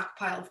for a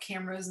stockpile of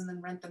cameras and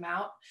then rent them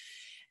out.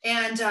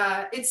 And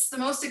it's the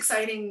most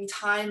exciting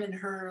time in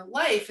her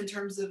life in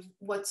terms of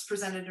what's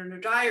presented in her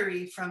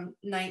diary from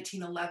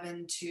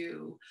 1911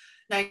 to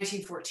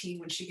 1914,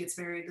 when she gets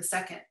married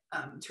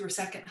to her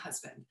second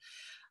husband.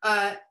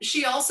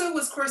 She also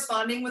was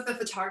corresponding with a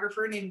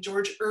photographer named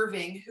George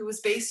Irving, who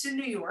was based in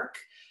New York,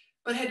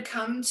 but had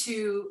come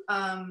to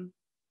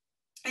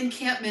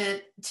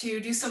Encampment to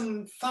do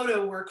some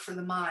photo work for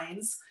the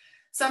mines.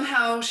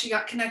 Somehow she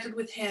got connected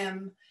with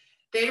him.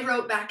 They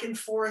wrote back and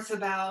forth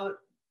about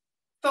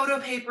photo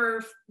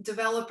paper,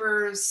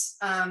 developers,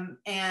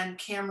 and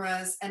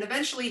cameras. And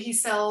eventually he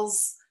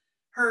sells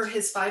her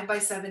his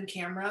 5x7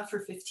 camera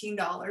for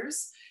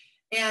 $15.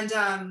 And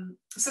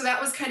so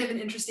that was kind of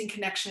an interesting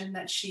connection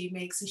that she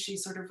makes. And she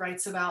sort of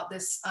writes about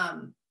this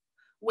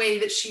way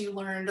that she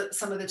learned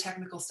some of the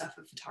technical stuff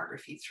of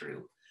photography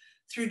through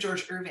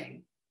George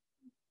Irving.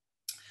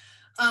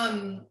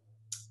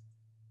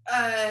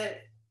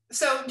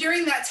 So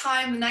during that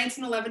time,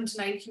 1911 to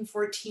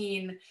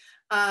 1914,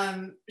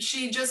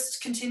 she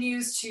just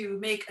continues to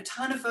make a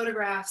ton of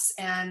photographs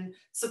and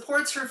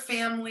supports her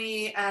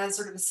family as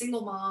sort of a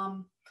single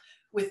mom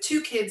with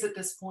 2 kids at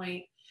this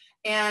point.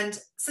 And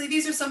so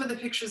these are some of the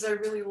pictures I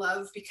really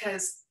love,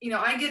 because, you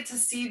know, I get to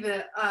see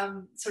the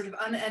sort of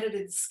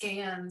unedited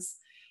scans,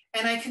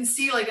 and I can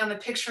see, like on the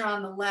picture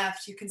on the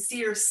left, you can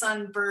see her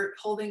son Bert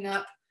holding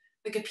up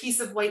like a piece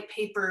of white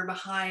paper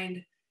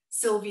behind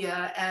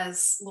Sylvia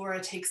as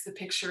Lora takes the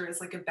picture as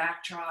like a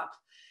backdrop.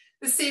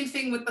 The same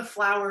thing with the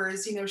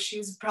flowers. You know, she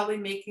was probably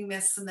making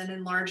this and then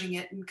enlarging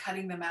it and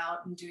cutting them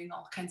out and doing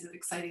all kinds of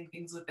exciting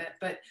things with it.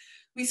 But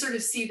we sort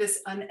of see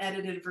this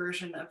unedited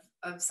version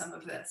of some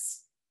of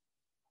this.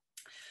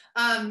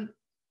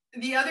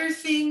 The other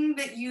thing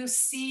that you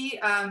see,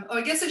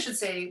 I guess I should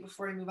say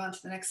before we move on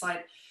to the next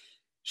slide,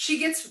 she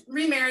gets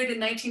remarried in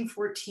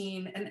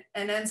 1914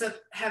 and ends up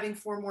having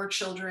 4 more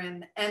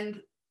children.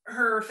 And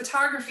her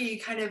photography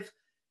kind of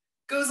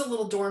goes a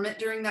little dormant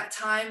during that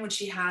time when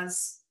she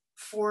has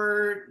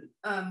 4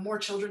 more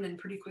children in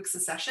pretty quick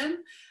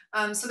succession.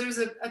 So there's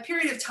a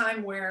period of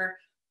time where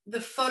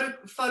the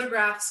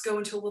photographs go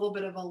into a little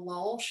bit of a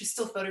lull. She's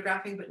still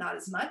photographing, but not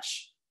as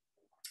much.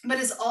 But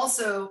is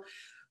also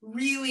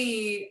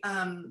really,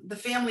 the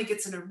family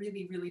gets in a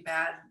really, really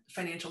bad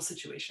financial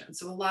situation.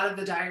 So a lot of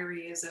the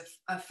diary is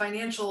a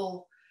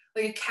financial,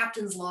 like a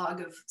captain's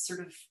log of sort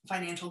of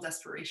financial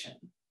desperation.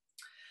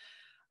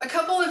 A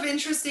couple of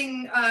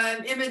interesting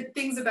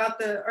things about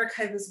the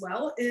archive as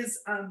well is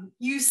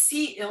you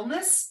see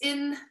illness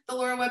in the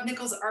Lora Webb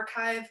Nichols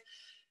archive.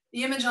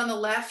 The image on the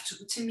left,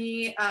 to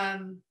me,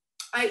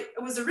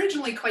 it was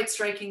originally quite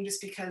striking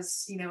just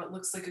because, you know, it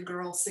looks like a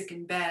girl sick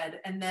in bed,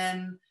 and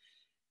then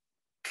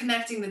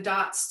connecting the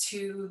dots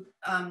to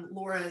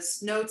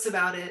Laura's notes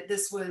about it.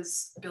 This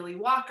was Billy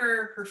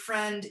Walker, her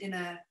friend, in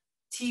a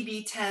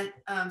TB tent,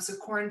 so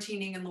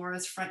quarantining in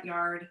Laura's front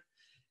yard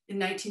in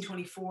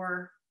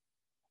 1924.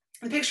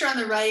 The picture on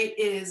the right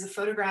is a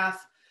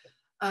photograph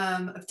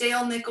of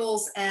Dale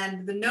Nichols,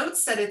 and the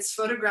notes said it's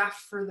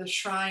photographed for the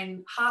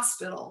Shrine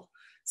Hospital.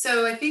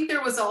 So I think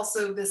there was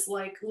also this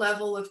like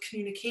level of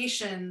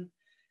communication.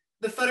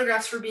 The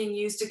photographs were being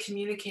used to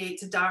communicate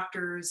to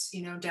doctors,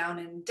 you know, down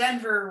in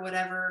Denver or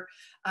whatever,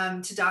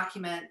 to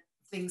document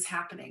things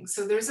happening.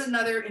 So there's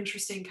another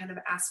interesting kind of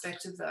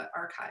aspect of the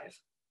archive.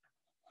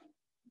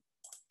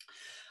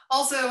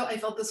 Also, I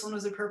felt this one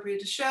was appropriate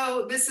to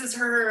show. This is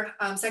her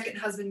second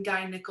husband,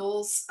 Guy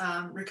Nichols,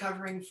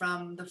 recovering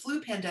from the flu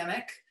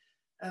pandemic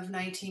of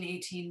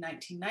 1918,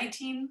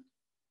 1919.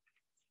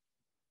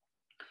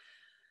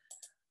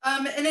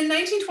 And in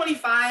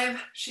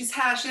 1925, she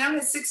now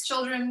has 6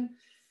 children.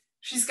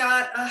 She's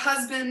got a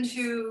husband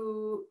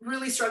who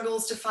really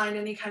struggles to find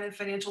any kind of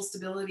financial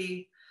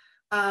stability.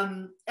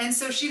 And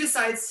so she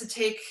decides to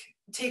take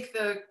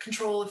the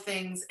control of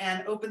things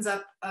and opens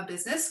up a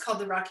business called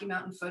the Rocky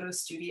Mountain Photo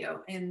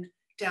Studio in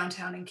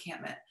downtown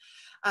Encampment.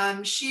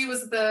 She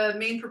was the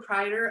main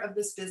proprietor of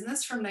this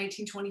business from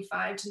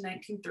 1925 to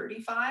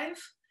 1935.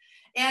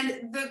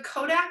 And the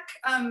Kodak,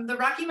 the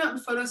Rocky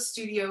Mountain Photo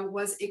Studio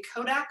was a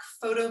Kodak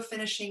photo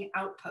finishing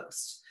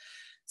outpost.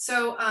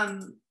 So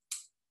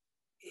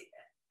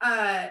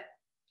the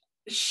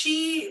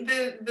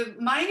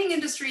mining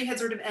industry had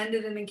sort of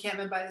ended in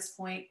Encampment by this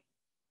point.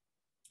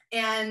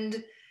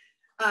 And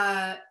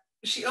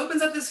she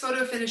opens up this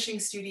photo finishing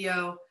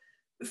studio.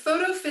 The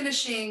photo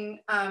finishing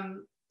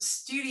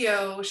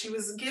studio, she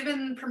was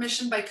given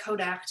permission by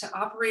Kodak to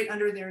operate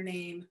under their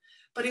name,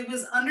 but it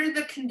was under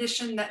the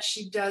condition that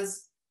she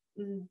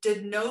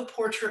did no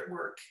portrait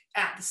work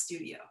at the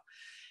studio.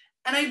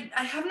 And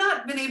I have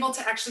not been able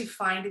to actually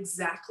find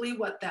exactly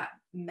what that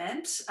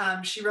meant.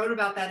 She wrote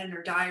about that in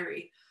her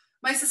diary.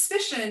 My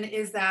suspicion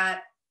is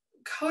that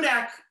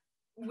Kodak,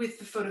 with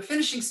the photo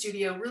finishing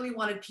studio, really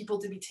wanted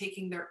people to be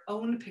taking their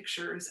own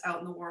pictures out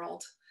in the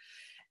world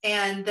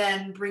and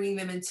then bringing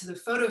them into the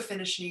photo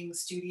finishing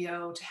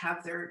studio to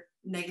have their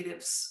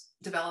negatives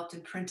developed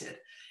and printed,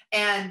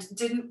 and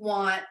didn't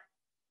want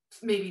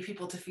maybe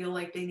people to feel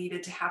like they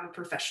needed to have a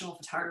professional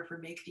photographer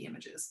make the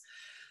images.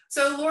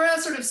 So Lora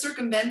sort of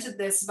circumvented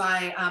this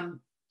by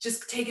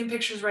just taking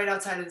pictures right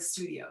outside of the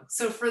studio.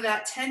 So for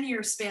that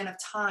 10-year span of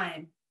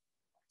time,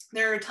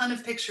 there are a ton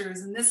of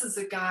pictures, and this is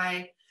a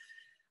guy,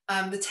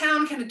 the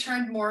town kind of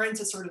turned more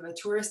into sort of a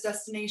tourist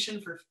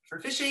destination for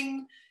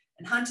fishing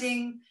and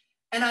hunting.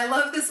 And I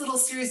love this little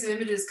series of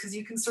images because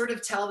you can sort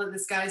of tell that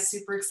this guy's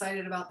super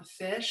excited about the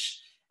fish.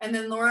 And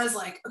then Laura's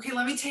like, okay,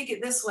 let me take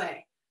it this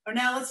way. Or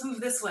now let's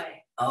move this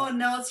way. Oh, and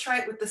now let's try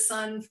it with the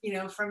sun, you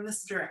know, from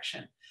this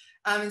direction.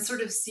 And sort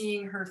of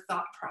seeing her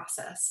thought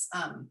process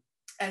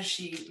as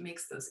she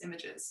makes those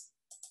images.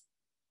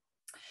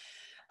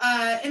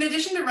 In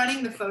addition to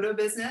running the photo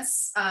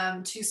business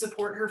to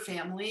support her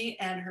family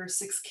and her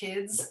 6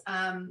 kids,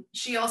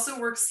 she also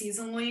works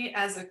seasonally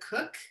as a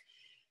cook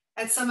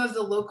at some of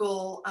the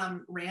local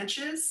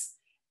ranches.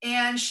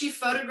 And she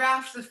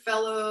photographed her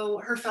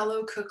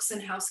fellow cooks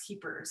and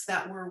housekeepers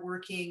that were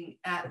working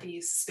at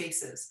these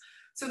spaces.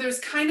 So there's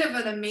kind of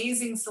an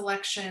amazing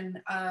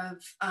selection of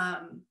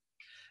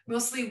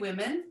mostly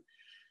women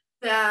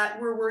that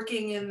were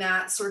working in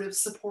that sort of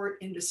support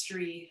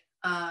industry,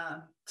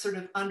 sort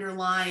of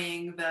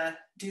underlying the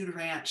dude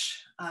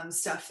ranch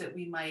stuff that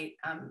we might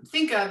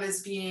think of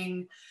as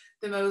being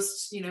the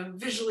most, you know,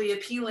 visually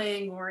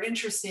appealing or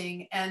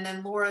interesting. And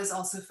then Laura's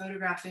also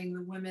photographing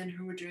the women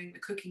who were doing the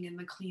cooking and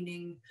the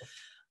cleaning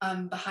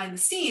behind the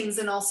scenes,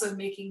 and also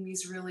making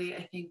these really,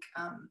 I think,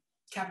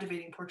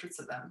 captivating portraits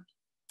of them.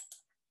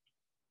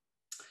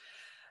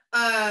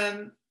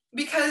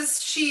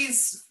 Because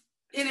she's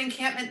in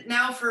Encampment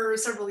now for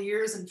several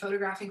years and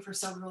photographing for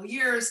several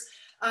years,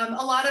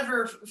 a lot of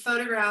her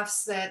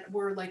photographs that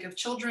were like of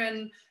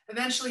children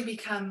eventually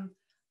become,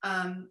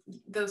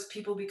 those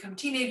people become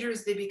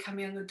teenagers, they become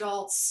young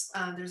adults.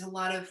 There's a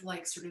lot of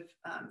like sort of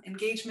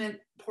engagement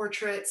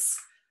portraits,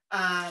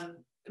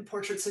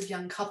 portraits of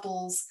young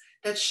couples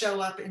that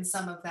show up in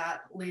some of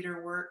that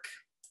later work.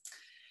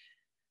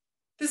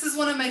 This is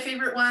one of my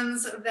favorite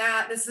ones of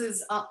that. This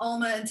is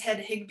Alma and Ted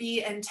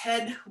Higbee, and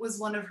Ted was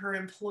one of her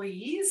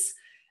employees.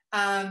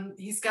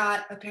 He's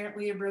got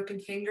apparently a broken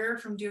finger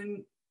from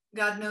doing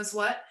God knows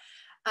what.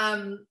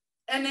 And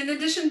in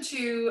addition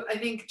to, I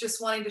think,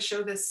 just wanting to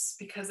show this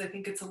because I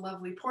think it's a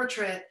lovely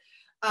portrait,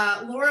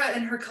 Lora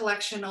in her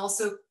collection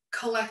also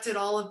collected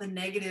all of the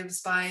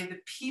negatives by the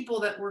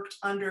people that worked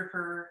under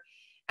her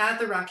at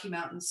the Rocky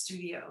Mountain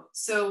studio.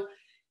 So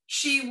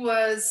she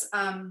was,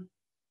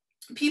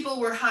 people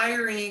were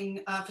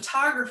hiring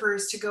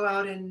photographers to go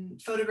out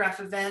and photograph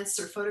events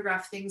or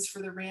photograph things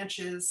for the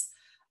ranches,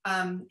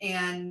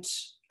 and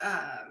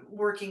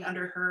working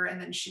under her,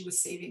 and then she was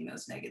saving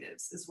those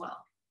negatives as well.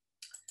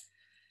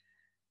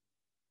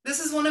 This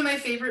is one of my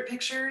favorite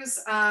pictures,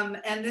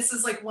 and this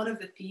is like one of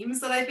the themes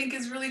that I think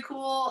is really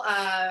cool.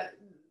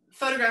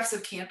 Photographs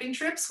of camping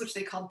trips, which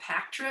they called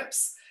pack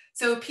trips.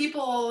 So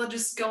people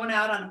just going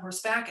out on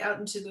horseback out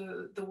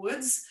into the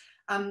woods,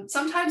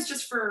 sometimes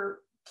just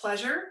for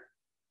pleasure,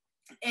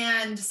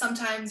 and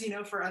sometimes, you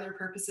know, for other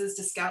purposes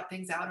to scout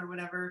things out or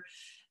whatever.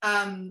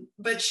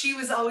 But she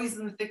was always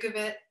in the thick of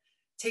it,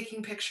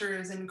 taking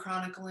pictures and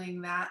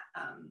chronicling that,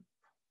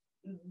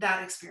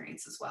 that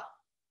experience as well.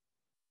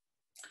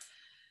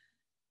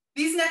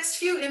 These next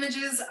few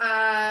images,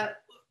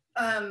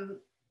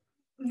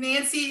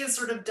 Nancy has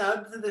sort of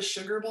dubbed the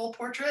Sugar Bowl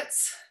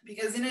portraits,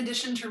 because in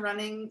addition to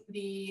running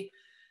the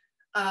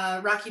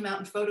Rocky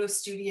Mountain Photo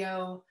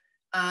Studio,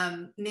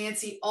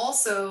 Nancy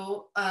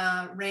also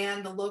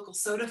ran the local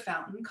soda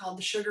fountain called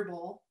the Sugar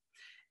Bowl,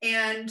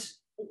 and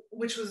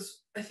which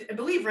was, I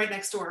believe, right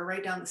next door,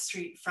 right down the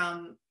street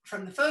from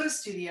the photo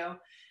studio.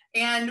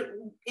 And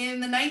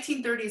in the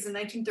 1930s and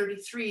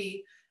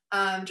 1933,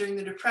 during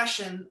the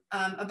Depression,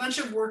 a bunch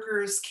of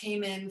workers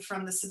came in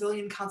from the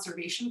Civilian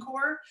Conservation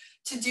Corps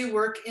to do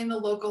work in the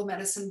local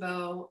Medicine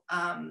Bow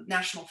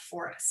National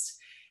Forest.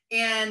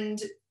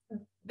 And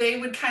they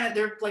would kind of,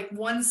 they're like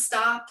one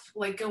stop,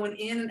 like going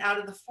in and out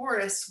of the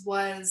forest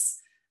was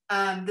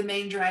the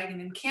main drag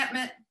and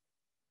encampment.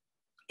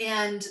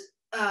 And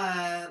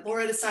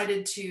Lora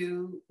decided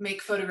to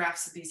make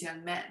photographs of these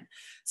young men.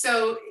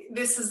 So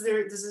this is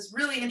this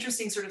really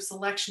interesting sort of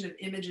selection of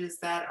images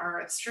that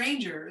are of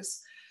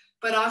strangers,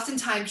 but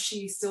oftentimes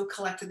she still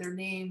collected their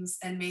names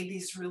and made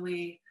these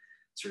really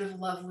sort of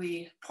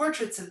lovely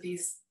portraits of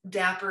these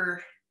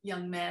dapper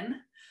young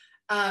men.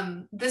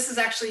 This is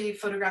actually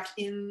photographed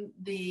in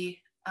the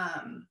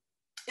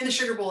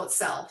Sugar Bowl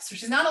itself. So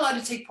she's not allowed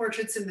to take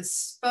portraits in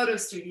this photo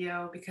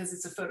studio because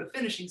it's a photo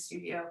finishing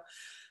studio,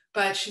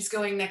 but she's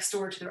going next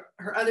door to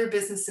her other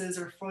businesses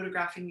or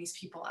photographing these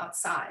people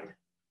outside.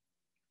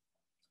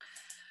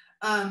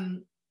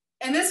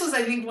 And this was,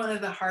 I think, one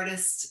of the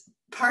hardest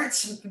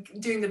parts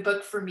doing the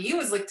book for me,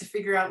 was like to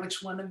figure out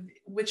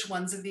which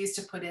ones of these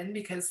to put in,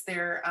 because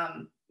they're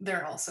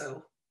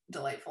also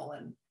delightful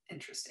and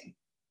interesting.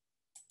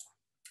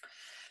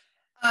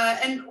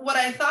 And what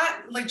I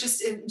thought, like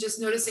just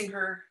noticing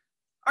her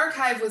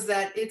archive, was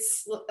that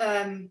it's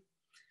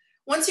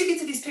once you get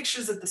to these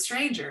pictures of the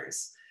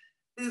strangers,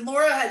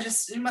 Lora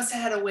must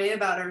have had a way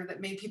about her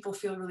that made people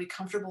feel really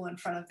comfortable in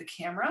front of the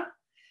camera,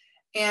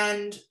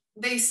 and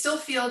they still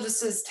feel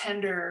just as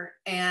tender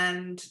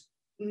and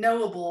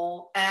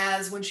knowable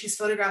as when she's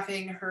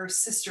photographing her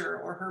sister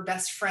or her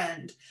best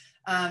friend.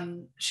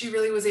 She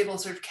really was able to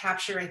sort of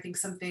capture, I think,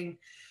 something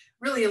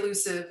really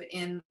elusive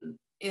in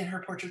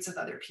her portraits of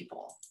other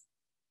people.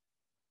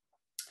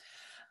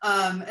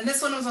 And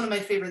this one was one of my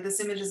favorite. This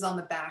image is on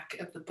the back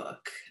of the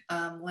book.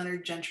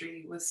 Leonard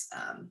Gentry was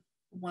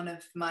one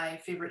of my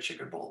favorite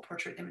sugar bowl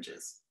portrait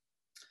images.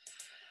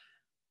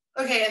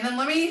 Okay, and then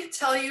let me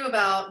tell you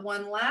about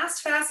one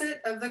last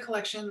facet of the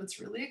collection that's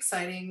really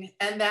exciting,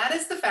 and that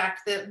is the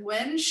fact that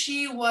when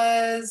she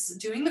was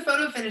doing the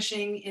photo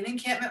finishing in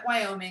Encampment,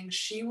 Wyoming,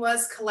 she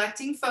was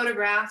collecting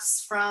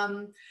photographs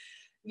from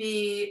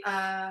the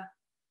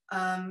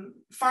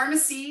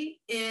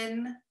pharmacy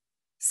in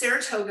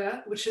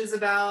Saratoga, which is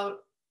about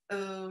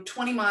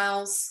 20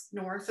 miles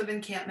north of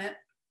Encampment.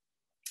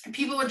 And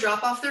people would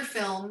drop off their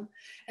film,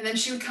 and then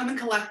she would come and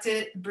collect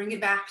it, bring it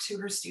back to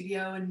her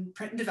studio and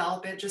print and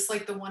develop it, just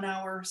like the 1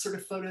 hour sort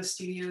of photo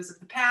studios of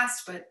the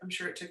past, but I'm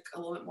sure it took a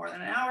little bit more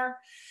than an hour.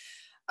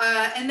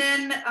 And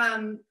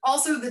then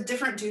also the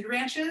different dude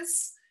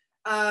ranches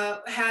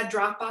had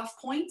drop-off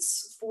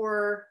points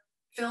for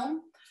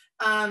film.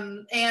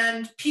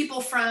 And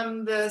people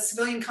from the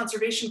Civilian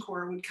Conservation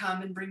Corps would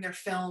come and bring their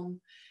film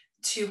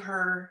to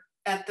her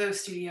at the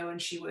studio,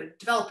 and she would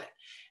develop it.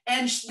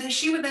 And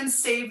she would then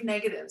save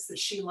negatives that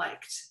she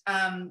liked.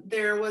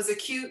 There was a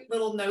cute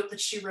little note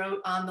that she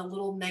wrote on the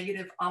little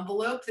negative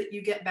envelope that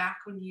you get back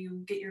when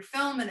you get your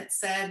film, and it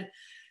said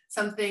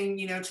something,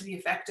 you know, to the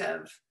effect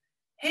of,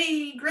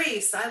 "Hey,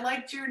 Grace, I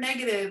liked your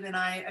negative, and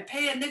I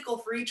pay a nickel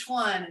for each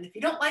one, and if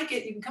you don't like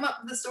it, you can come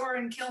up to the store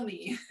and kill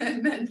me."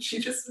 And then she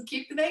just would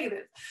keep the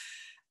negative,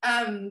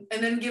 and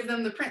then give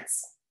them the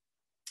prints.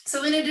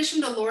 So in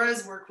addition to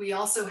Lora's work, we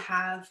also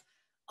have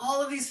all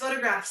of these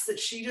photographs that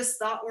she just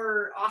thought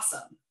were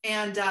awesome.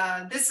 And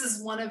this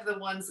is one of the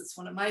ones that's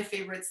one of my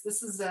favorites.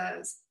 This is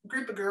a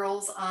group of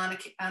girls on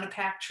a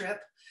pack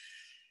trip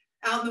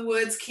out in the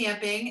woods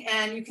camping.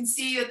 And you can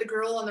see that the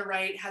girl on the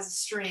right has a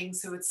string.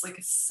 So it's like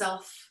a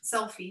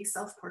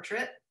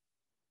self-portrait.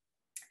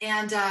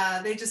 And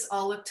they just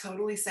all look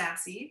totally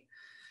sassy.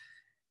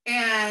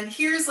 And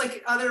here's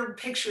like other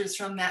pictures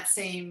from that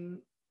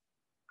same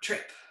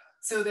trip.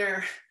 So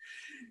they're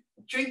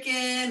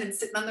drinking and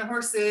sitting on their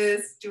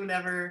horses, doing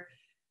whatever.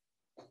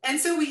 And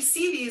so we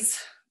see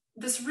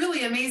this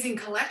really amazing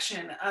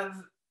collection of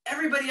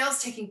everybody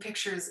else taking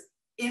pictures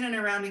in and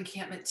around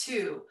Encampment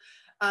too.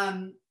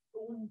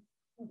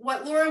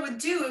 What Lora would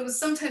do, it was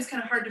sometimes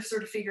kind of hard to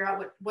sort of figure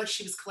out what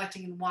she was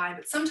collecting and why,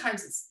 but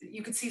sometimes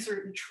you could see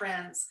certain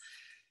trends.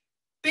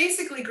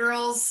 Basically,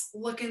 girls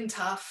looking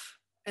tough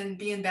and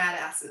being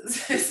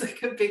badasses is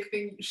like a big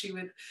thing she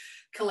would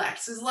collect.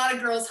 So there's a lot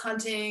of girls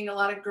hunting, a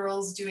lot of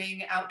girls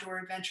doing outdoor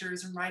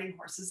adventures and riding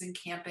horses and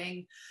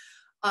camping.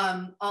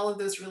 All of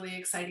those really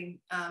exciting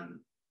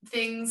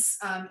things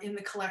in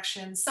the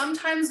collection.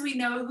 Sometimes we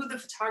know who the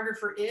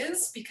photographer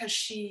is because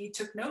she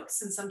took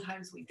notes, and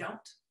sometimes we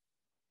don't.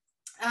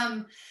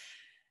 And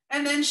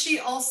then she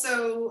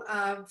also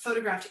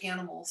photographed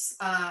animals,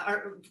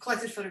 or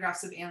collected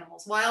photographs of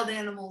animals, wild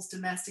animals,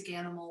 domestic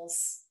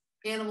animals,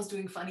 animals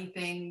doing funny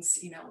things,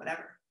 you know,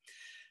 whatever.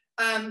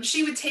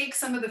 She would take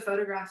some of the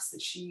photographs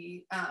that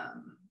she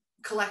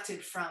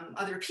collected from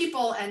other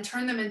people and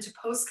turn them into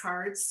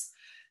postcards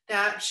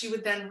that she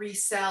would then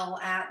resell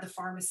at the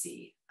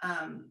pharmacy.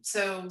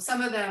 So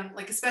some of them,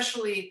 like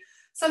especially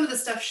some of the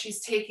stuff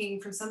she's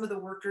taking from some of the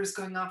workers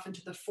going off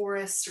into the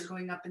forests or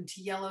going up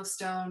into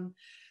Yellowstone,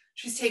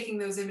 she's taking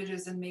those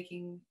images and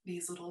making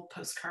these little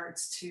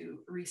postcards to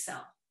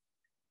resell.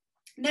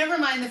 Never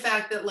mind the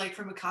fact that, like,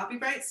 from a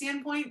copyright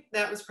standpoint,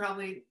 that was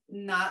probably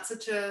not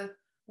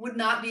would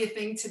not be a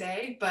thing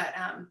today, but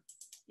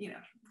you know,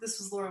 this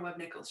was Lora Webb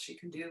Nichols. She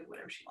can do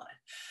whatever she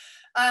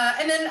wanted.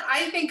 And then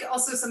I think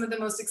also some of the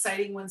most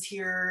exciting ones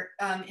here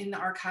in the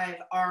archive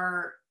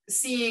are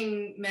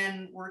seeing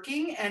men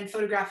working and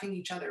photographing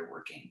each other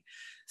working.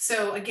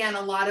 So again,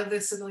 a lot of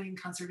the Civilian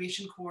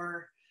Conservation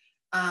Corps,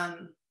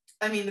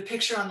 I mean, the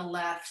picture on the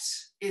left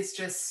is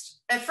just,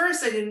 at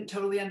first I didn't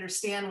totally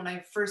understand. When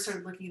I first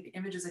started looking at the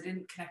images, I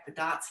didn't connect the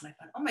dots, and I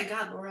thought, oh my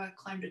God, Lora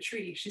climbed a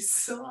tree. She's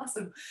so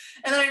awesome.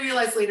 And then I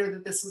realized later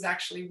that this was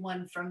actually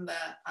one from the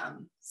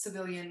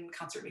Civilian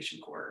Conservation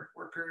Corps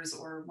workers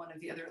or one of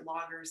the other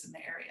loggers in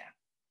the area.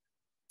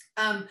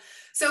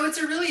 So it's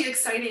a really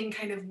exciting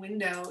kind of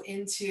window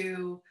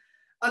into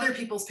other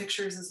people's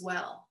pictures as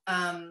well,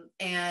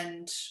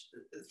 and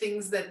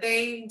things that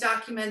they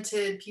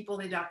documented, people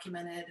they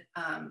documented,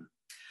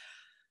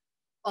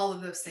 all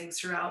of those things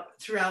throughout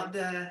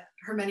the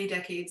her many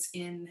decades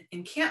in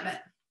Encampment.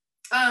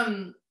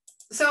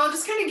 So I'll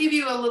just kind of give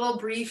you a little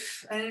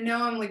brief, I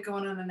know I'm like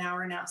going on an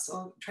hour now, so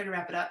I'll try to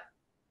wrap it up.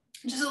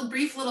 Just a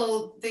brief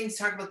little thing to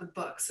talk about the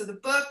book. So the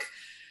book,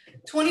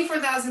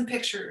 24,000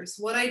 pictures.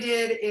 What I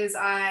did is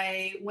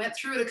I went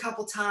through it a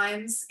couple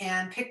times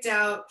and picked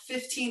out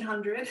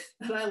 1,500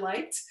 that I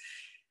liked.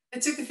 I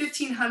took the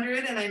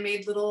 1,500 and I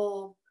made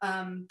little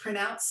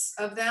printouts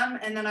of them,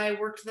 and then I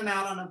worked them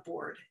out on a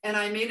board. And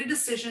I made a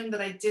decision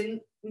that I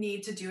didn't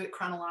need to do it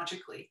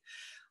chronologically.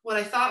 What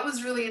I thought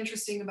was really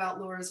interesting about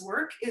Lora's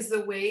work is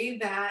the way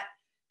that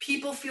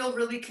people feel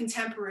really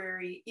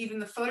contemporary. Even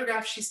the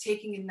photographs she's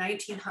taking in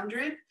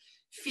 1900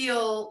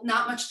 feel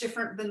not much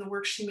different than the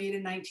work she made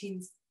in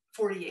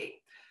 1948.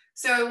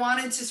 So I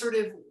wanted to sort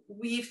of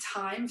weave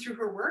time through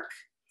her work.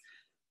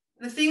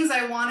 The things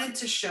I wanted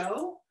to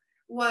show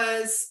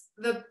was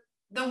the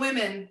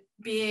women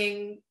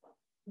being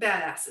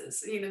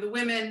badasses, you know, the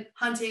women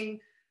hunting,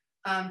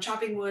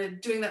 chopping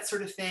wood, doing that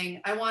sort of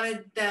thing. I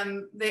wanted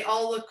them, they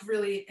all look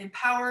really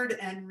empowered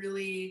and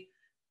really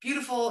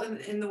beautiful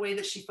in the way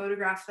that she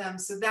photographed them.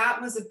 So that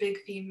was a big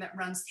theme that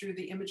runs through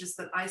the images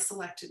that I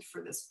selected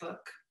for this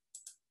book.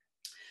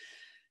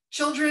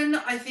 Children,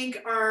 I think,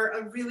 are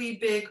a really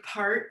big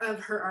part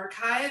of her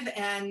archive,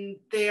 and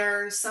they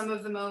are some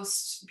of the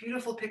most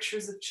beautiful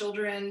pictures of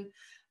children.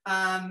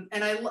 And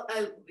I,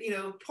 you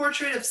know,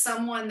 portrait of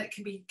someone that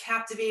can be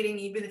captivating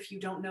even if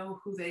you don't know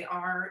who they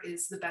are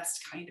is the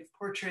best kind of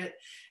portrait.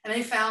 And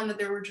I found that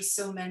there were just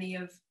so many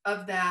of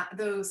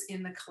those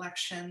in the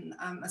collection,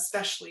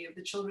 especially of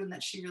the children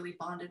that she really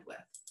bonded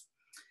with.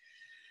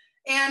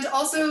 And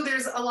also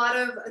there's a lot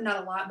of,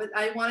 not a lot, but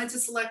I wanted to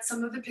select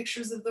some of the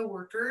pictures of the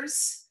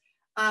workers,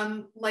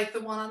 like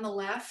the one on the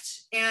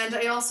left. And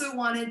I also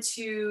wanted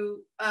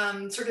to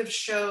sort of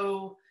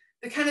show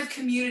the kind of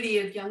community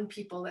of young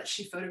people that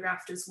she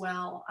photographed as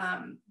well,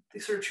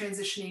 sort of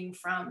transitioning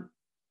from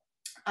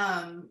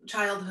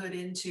childhood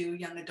into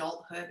young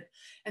adulthood,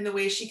 and the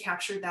way she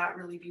captured that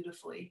really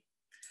beautifully.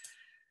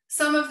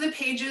 Some of the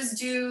pages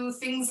do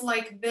things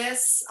like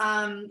this,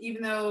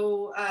 even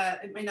though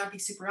it might not be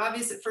super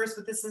obvious at first,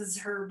 but this is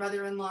her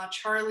brother-in-law,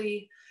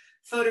 Charlie,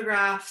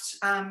 photographed.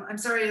 I'm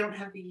sorry I don't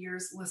have the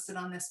years listed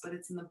on this, but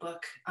it's in the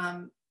book.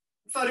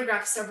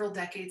 Photographed several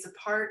decades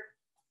apart.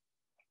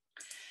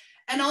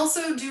 And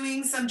also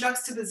doing some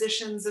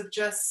juxtapositions of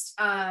just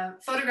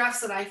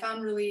photographs that I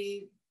found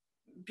really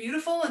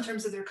beautiful in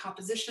terms of their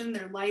composition,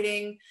 their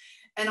lighting,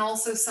 and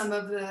also some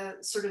of the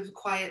sort of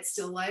quiet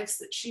still lifes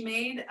that she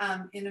made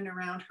in and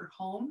around her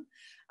home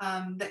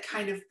that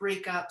kind of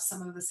break up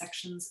some of the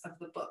sections of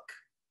the book.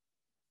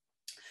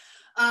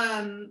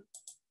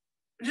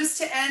 Just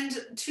to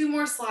end, 2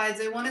 more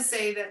slides, I want to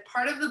say that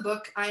part of the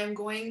book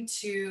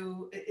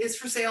is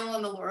for sale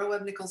on the Lora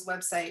Webb Nichols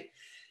website.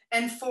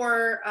 And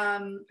for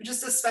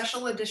just a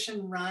special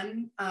edition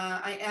run,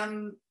 I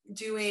am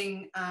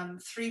doing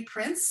 3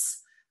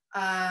 prints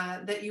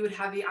that you would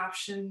have the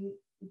option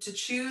to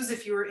choose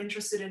if you were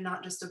interested in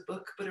not just a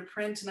book, but a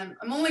print. And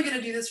I'm only going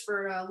to do this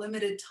for a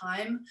limited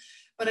time,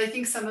 but I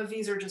think some of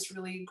these are just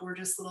really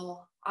gorgeous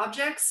little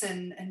objects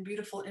and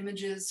beautiful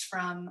images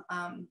from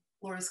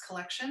Lora's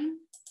collection.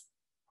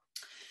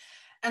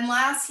 And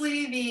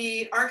lastly,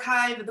 the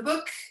archive of the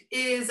book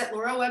is at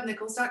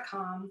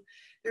lorawebbnichols.com.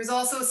 There's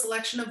also a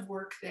selection of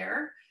work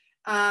there.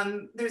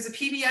 There's a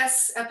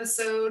PBS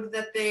episode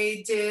that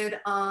they did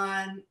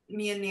on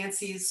me and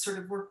Nancy's sort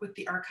of work with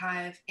the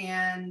archive.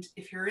 And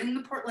if you're in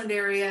the Portland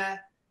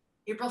area,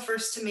 April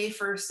 1st to May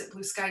 1st at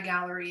Blue Sky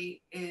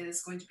Gallery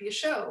is going to be a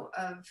show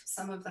of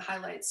some of the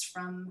highlights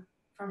from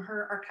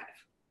her archive.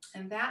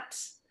 And that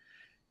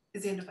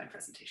is the end of my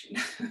presentation.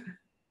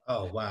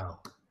 Oh, wow.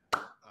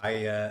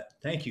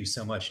 Thank you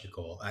so much,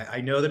 Nicole.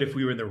 I know that if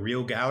we were in the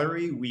real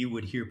gallery, we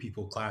would hear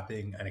people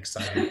clapping and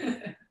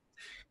excited.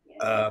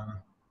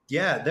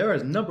 Yeah, there were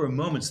a number of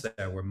moments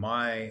there where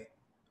my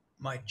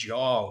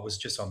jaw was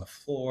just on the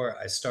floor.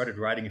 I started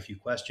writing a few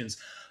questions,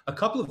 a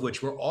couple of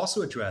which were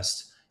also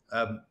addressed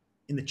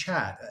in the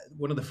chat.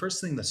 One of the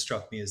first things that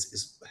struck me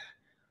is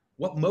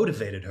what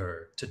motivated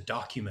her to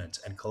document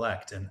and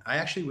collect. And I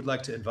actually would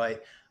like to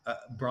invite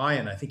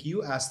Brian. I think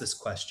you asked this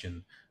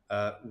question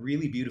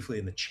really beautifully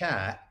in the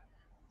chat.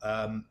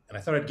 And I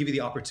thought I'd give you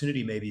the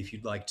opportunity maybe if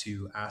you'd like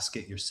to ask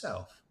it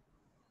yourself.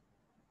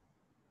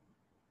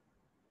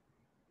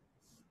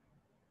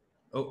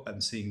 Oh,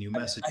 I'm seeing new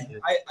messages.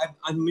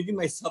 I'm muting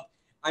myself.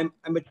 I'm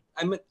a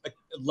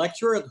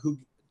lecturer who,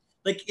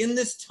 like, in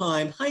this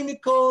time. Hi,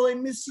 Nicole. I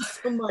miss you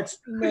so much.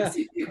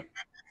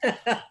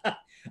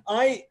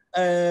 I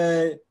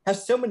have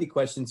so many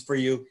questions for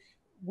you.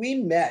 We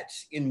met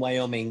in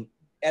Wyoming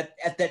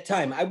at that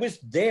time. I was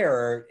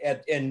there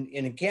in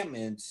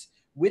encampments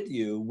with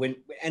you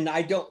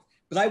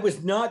but I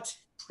was not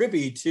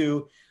privy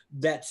to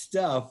that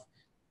stuff.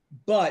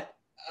 But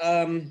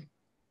I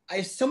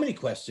have so many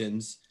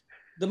questions.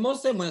 The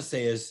most I want to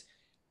say is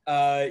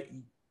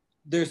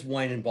there's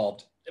wine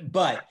involved,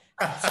 but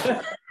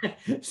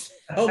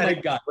oh my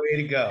God. Way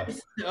to go.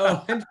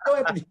 Oh, I'm so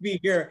happy to be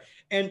here.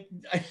 And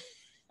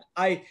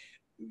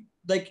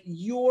like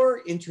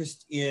your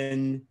interest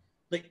in,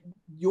 like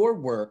your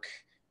work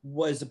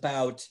was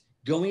about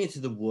going into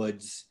the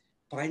woods,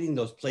 finding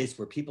those places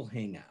where people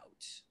hang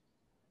out.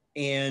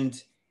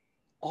 And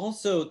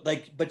also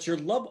like, but your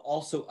love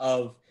also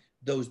of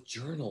those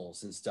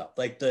journals and stuff,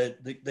 like the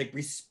like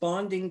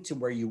responding to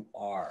where you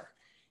are.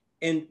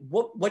 And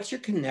what's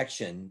your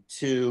connection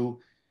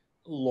to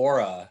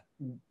Lora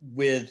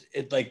with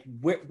it? Like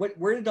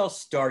where did it all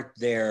start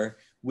there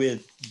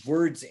with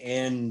words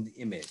and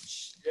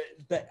image?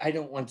 But I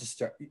don't want to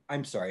start.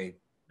 I'm sorry.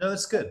 No,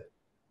 that's good.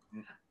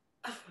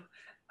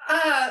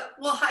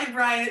 Well, hi,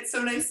 Brian. It's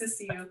so nice to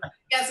see you.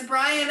 Yes,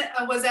 Brian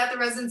was at the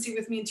residency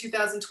with me in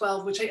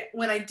 2012,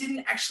 when I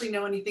didn't actually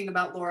know anything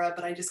about Lora,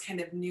 but I just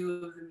kind of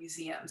knew of the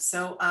museum.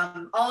 So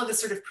all of this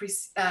sort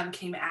of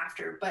came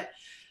after. But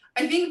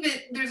I think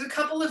that there's a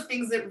couple of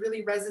things that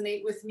really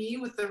resonate with me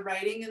with the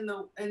writing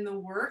and the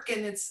work,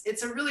 and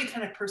it's a really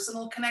kind of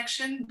personal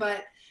connection.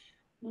 But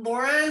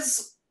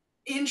Laura's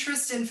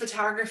interest in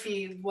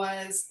photography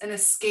was an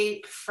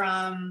escape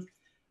from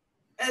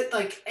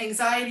like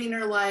anxiety in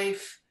her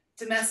life,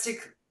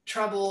 domestic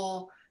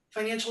trouble,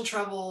 financial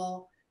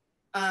trouble.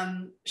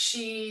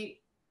 She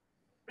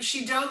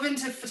dove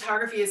into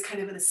photography as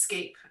kind of an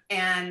escape,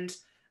 and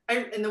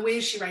the way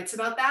she writes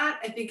about that,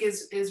 I think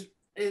is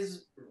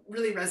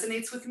really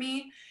resonates with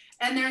me.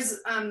 And there's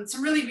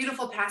some really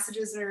beautiful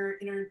passages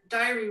in her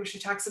diary where she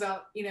talks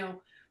about, you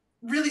know,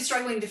 really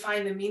struggling to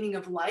find the meaning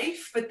of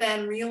life, but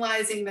then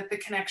realizing that the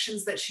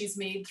connections that she's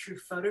made through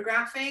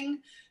photographing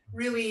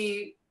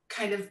really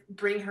kind of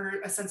bring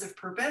her a sense of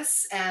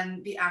purpose,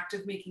 and the act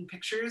of making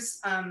pictures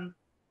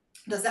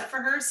does that for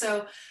her.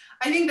 So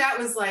I think that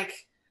was like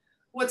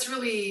what's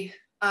really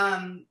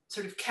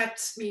sort of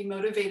kept me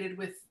motivated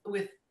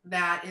with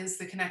that, is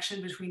the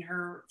connection between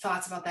her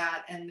thoughts about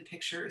that and the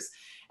pictures.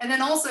 And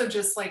then also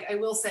just like, I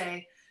will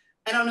say,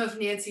 I don't know if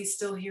Nancy's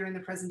still here in the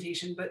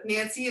presentation, but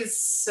Nancy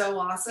is so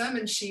awesome,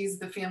 and she's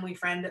the family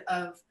friend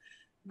of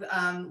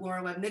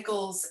Lora Webb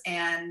Nichols,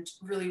 and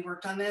really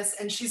worked on this.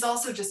 And she's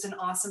also just an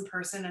awesome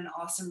person, an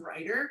awesome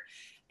writer,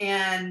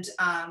 and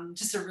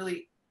just a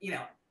really, you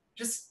know,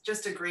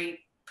 just a great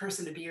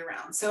person to be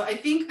around. So I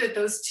think that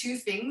those two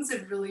things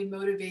have really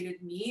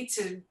motivated me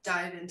to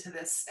dive into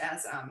this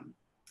as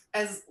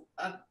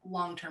a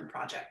long-term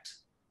project.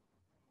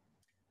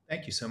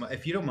 Thank you so much.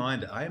 If you don't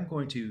mind, I am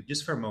going to,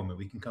 just for a moment,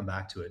 we can come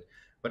back to it,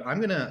 but I'm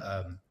going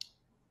to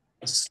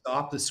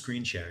stop the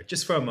screen share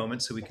just for a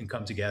moment so we can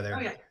come together. Oh,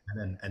 yeah.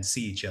 and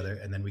see each other,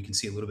 and then we can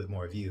see a little bit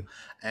more of you,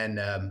 and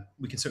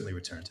we can certainly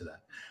return to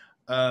that.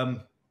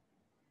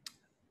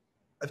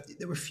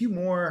 There were a few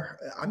more.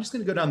 I'm just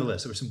going to go down the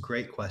list. There were some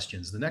great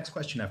questions. The next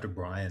question after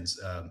Brian's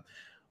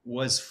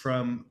was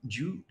from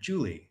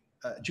Julie.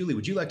 Julie,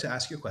 would you like to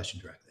ask your question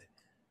directly?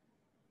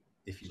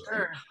 If you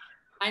Sure.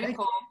 Hi,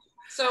 Nicole.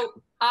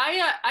 So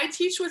I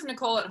teach with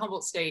Nicole at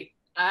Humboldt State.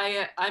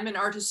 I'm an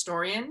art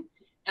historian,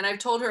 and I've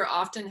told her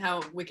often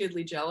how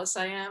wickedly jealous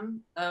I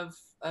am of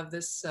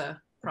this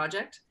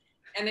project.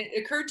 And it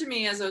occurred to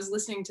me as I was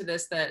listening to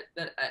this that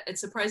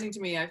it's surprising to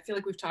me. I feel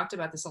like we've talked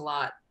about this a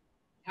lot.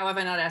 How have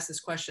I not asked this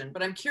question?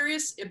 But I'm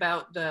curious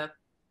about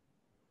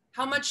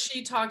how much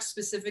she talks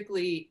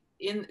specifically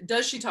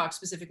does she talk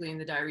specifically in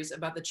the diaries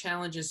about the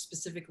challenges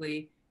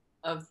specifically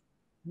of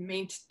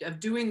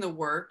doing the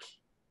work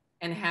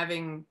and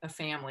having a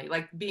family,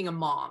 like being a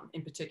mom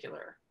in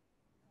particular?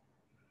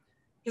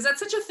 Because that's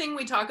such a thing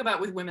we talk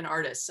about with women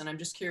artists. And I'm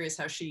just curious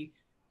how she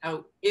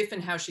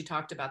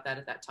talked about that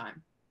at that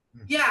time.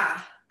 Yeah,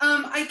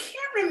 I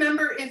can't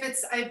remember if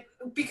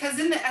because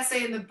in the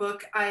essay in the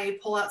book, I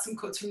pull out some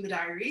quotes from the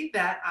diary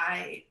that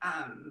I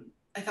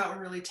thought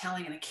were really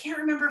telling, and I can't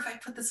remember if I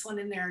put this one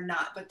in there or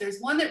not, but there's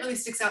one that really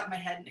sticks out in my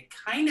head, and it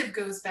kind of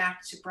goes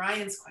back to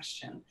Brian's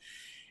question.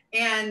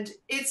 And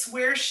it's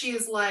where she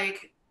is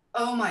like,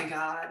 oh my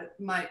God,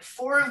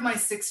 4 of my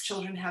 6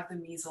 children have the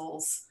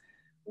measles.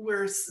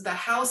 The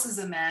house is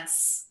a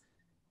mess.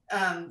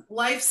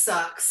 Life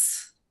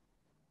sucks.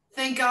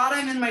 Thank God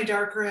I'm in my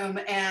darkroom,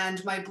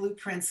 and my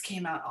blueprints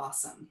came out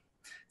awesome.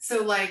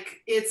 So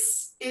like,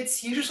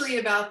 it's usually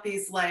about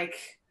these like,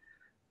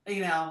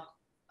 you know,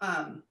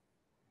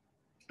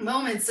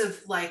 moments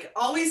of like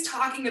always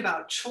talking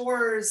about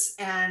chores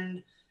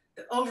and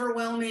the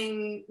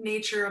overwhelming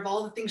nature of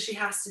all the things she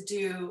has to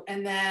do.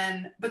 And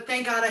then, but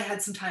thank God I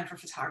had some time for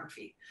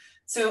photography.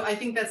 So I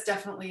think that's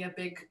definitely a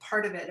big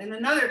part of it. And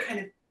another kind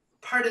of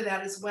part of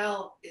that as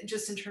well,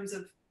 just in terms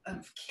of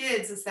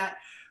kids, is that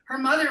her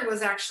mother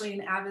was actually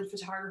an avid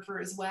photographer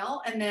as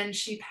well. And then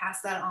she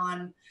passed that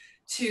on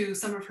to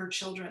some of her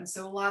children.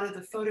 So a lot of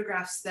the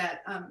photographs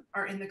that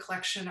are in the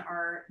collection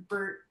are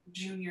Bert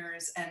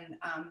Jr.'s and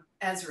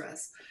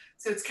Ezra's.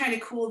 So it's kind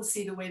of cool to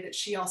see the way that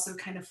she also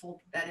kind of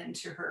folded that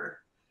into her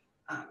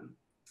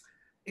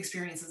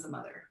experience as a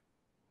mother.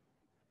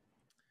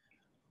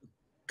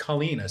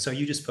 Colleen, so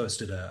you just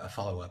posted a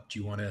follow-up. Do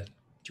you want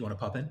to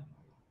pop in?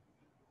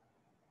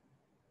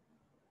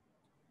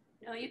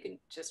 No, you can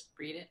just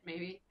read it,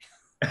 maybe.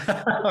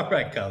 All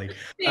right, Colleen.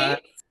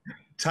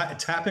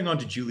 Tapping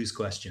onto Julie's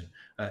question,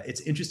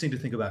 it's interesting to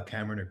think about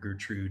Cameron or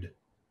Gertrude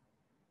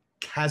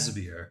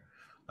Casimir,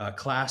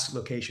 class,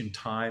 location,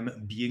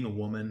 time, being a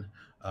woman,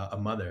 a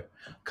mother.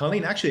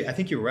 Colleen, actually, I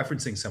think you're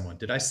referencing someone.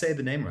 Did I say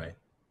the name right?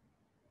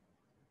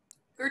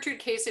 Gertrude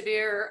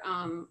Casavir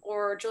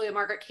or Julia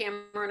Margaret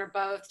Cameron, or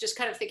both, just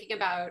kind of thinking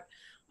about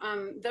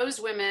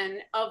those women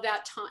of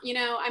that time. You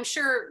know, I'm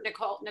sure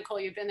Nicole,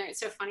 you've been there.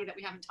 It's so funny that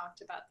we haven't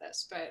talked about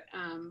this, but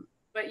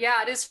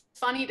yeah, it is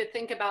funny to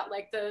think about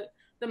like the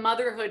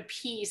motherhood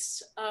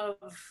piece of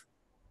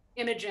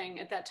imaging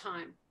at that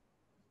time.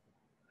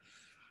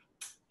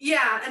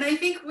 Yeah, and I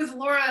think with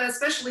Lora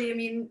especially, I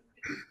mean,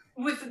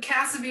 with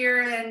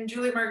Casimir and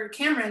Julia Margaret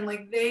Cameron,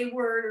 like they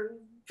were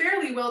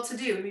fairly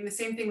well-to-do. I mean, the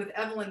same thing with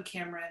Evelyn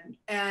Cameron.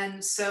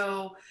 And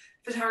so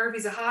photography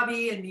is a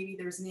hobby, and maybe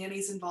there's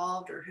nannies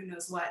involved or who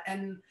knows what.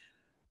 And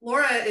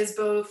Lora is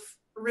both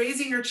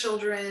raising her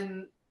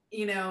children,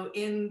 you know,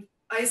 in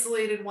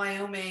isolated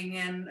Wyoming,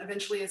 and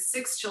eventually has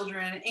 6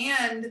 children.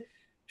 And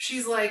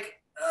she's like,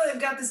 oh,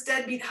 I've got this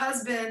deadbeat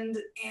husband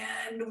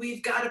and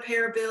we've got to pay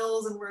our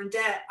bills and we're in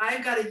debt.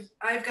 I've got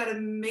to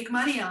make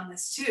money on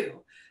this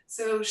too.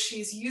 So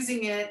she's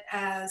using it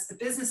as a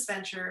business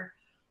venture,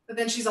 but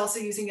then she's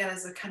also using it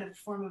as a kind of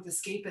form of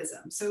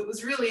escapism. So it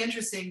was really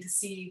interesting to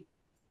see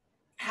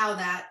how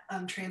that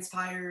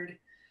transpired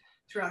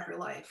throughout her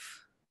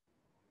life.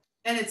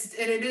 And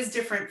it is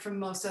different from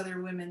most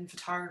other women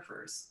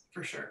photographers,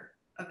 for sure,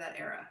 of that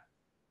era.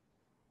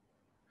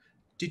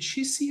 Did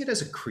she see it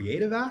as a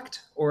creative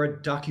act or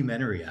a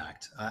documentary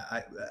act?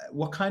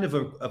 What kind of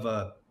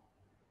a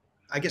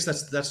I guess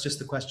that's just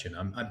the question.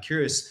 I'm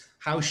curious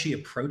how she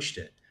approached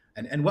it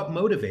and what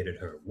motivated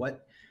her.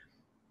 What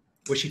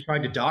was she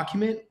trying to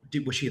document?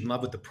 Was she in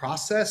love with the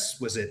process?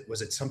 Was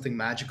it something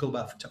magical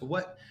about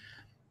what?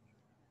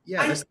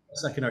 Yeah, that's the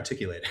best I can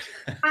articulate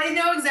it. I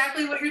know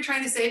exactly what you're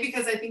trying to say,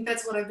 because I think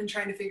that's what I've been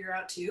trying to figure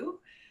out too.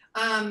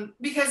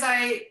 Because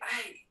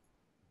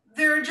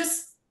there are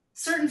just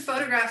certain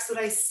photographs that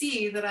I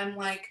see that I'm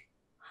like,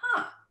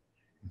 huh,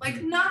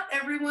 like not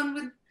everyone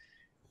would,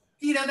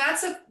 you know,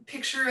 that's a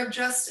picture of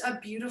just a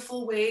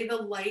beautiful way the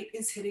light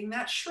is hitting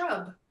that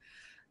shrub.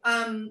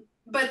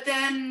 But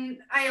then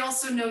I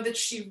also know that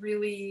she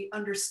really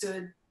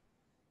understood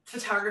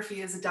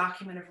photography as a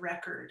document of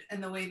record,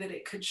 and the way that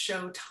it could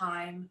show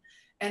time,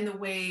 and the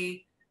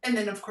way, and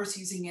then of course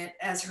using it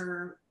as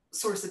her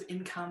source of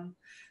income.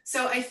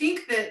 So I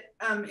think that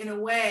in a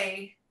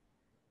way,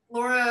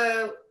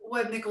 Lora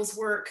Webb Nichols'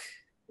 work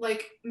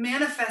like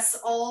manifests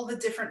all the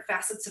different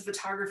facets of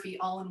photography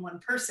all in one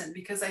person,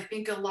 because I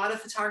think a lot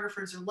of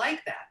photographers are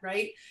like that,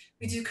 right?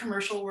 We do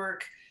commercial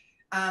work,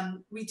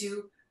 we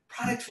do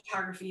product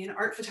photography and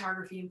art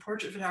photography and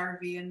portrait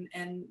photography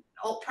and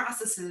alt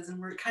processes,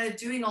 and we're kind of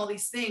doing all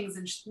these things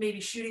and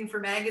maybe shooting for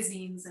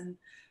magazines and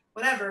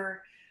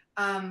whatever.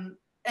 And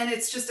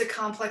it's just a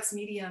complex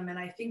medium, and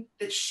I think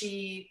that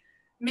she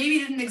maybe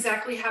didn't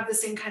exactly have the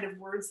same kind of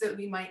words that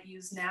we might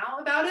use now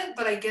about it,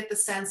 but I get the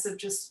sense of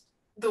just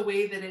the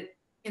way that it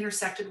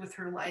intersected with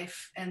her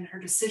life and her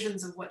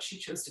decisions of what she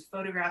chose to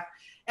photograph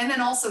and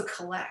then also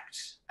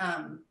collect.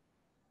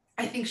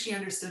 I think she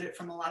understood it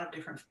from a lot of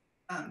different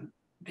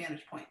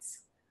vantage points.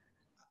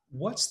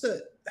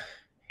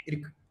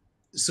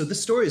 So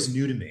this story is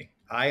new to me.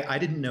 I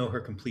didn't know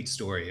her complete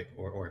story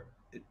or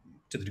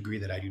to the degree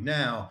that I do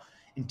now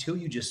until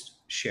you just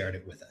shared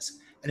it with us.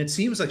 And it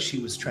seems like she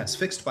was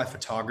transfixed by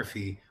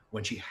photography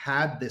when she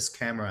had this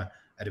camera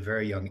at a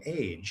very young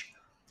age.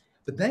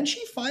 But then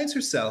she finds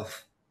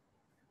herself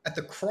at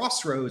the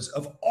crossroads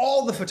of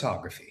all the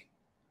photography,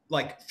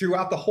 like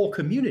throughout the whole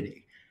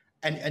community.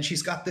 And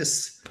she's got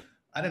this,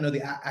 I don't know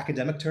the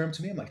academic term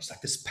to me, I'm like, it's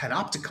like this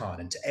panopticon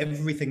into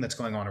everything that's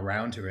going on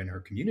around her in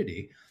her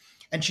community.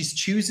 And she's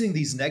choosing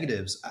these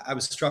negatives. I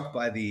was struck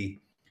by the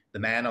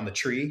man on the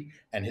tree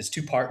and his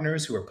 2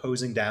 partners who are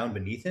posing down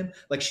beneath him.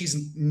 Like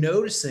she's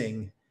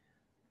noticing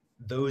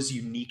those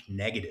unique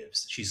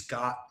negatives. She's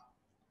got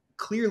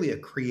clearly a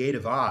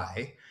creative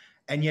eye,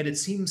 and yet it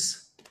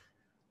seems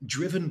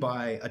driven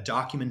by a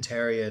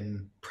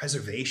documentarian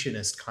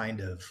preservationist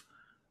kind of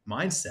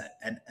mindset.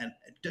 And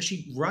does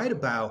she write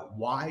about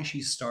why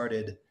she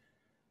started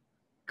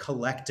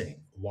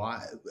collecting?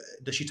 Why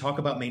does she talk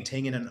about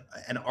maintaining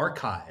an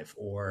archive,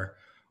 or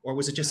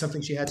was it just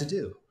something she had to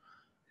do?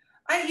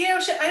 I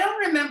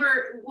don't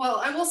remember.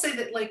 Well, I will say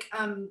that like,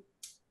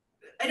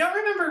 I don't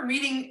remember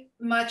reading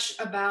much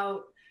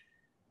about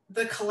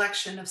the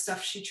collection of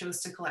stuff she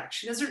chose to collect.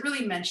 She doesn't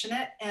really mention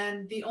it.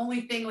 And the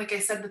only thing, like I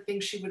said, the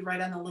thing she would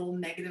write on the little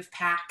negative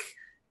pack,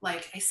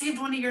 like, I saved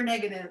one of your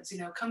negatives, you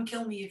know, come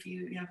kill me if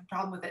you have a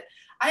problem with it.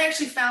 I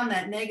actually found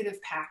that negative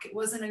pack. It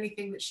wasn't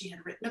anything that she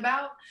had written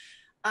about.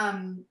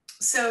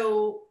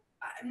 So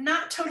I'm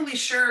not totally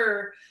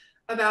sure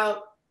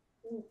about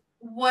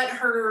what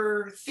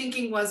her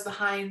thinking was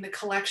behind the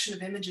collection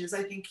of images.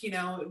 I think, you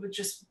know, it would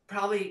just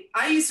probably,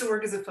 I used to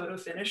work as a photo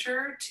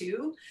finisher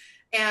too.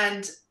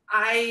 And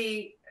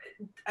I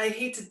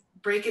hate to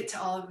break it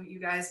to all of you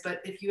guys,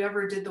 but if you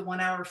ever did the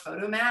 1 hour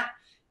photo mat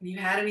and you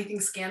had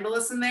anything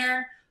scandalous in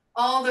there,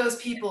 all those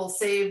people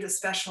saved a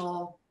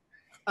special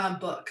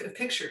book of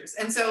pictures.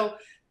 And so,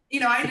 you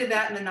know, I did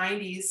that in the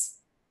 90s.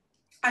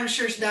 I'm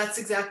sure that's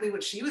exactly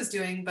what she was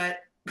doing, but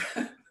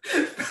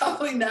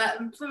probably not,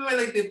 probably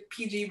like the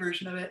PG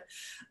version of it.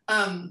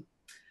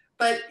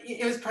 But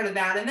it was part of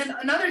that. And then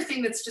another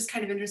thing that's just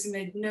kind of interesting that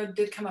I know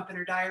did come up in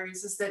her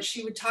diaries is that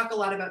she would talk a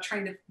lot about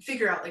trying to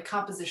figure out like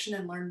composition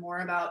and learn more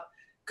about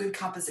good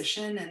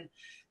composition. And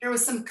there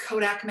was some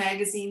Kodak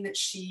magazine that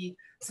she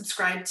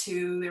subscribed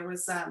to. There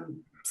was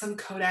some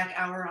Kodak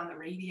hour on the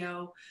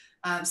radio.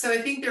 So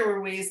I think there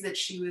were ways that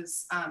she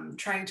was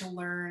trying to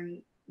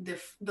learn the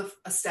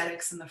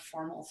aesthetics and the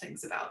formal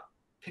things about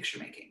picture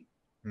making.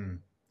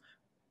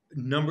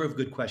 Number of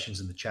good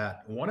questions in the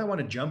chat. One I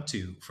want to jump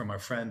to from our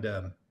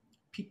friend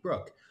Pete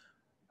Brook,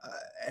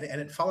 and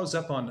it follows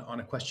up on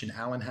a question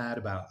Alan had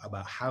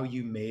about how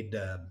you made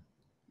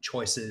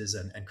choices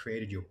and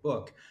created your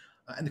book.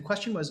 And the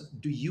question was,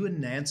 do you and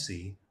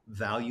Nancy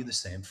value the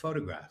same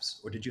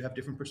photographs, or did you have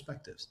different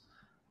perspectives?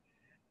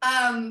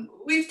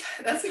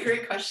 That's a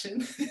great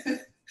question.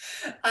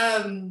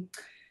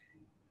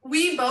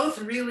 We both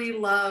really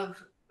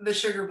love the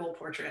Sugar Bowl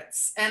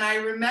portraits. And I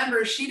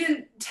remember she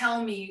didn't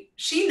tell me,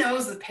 she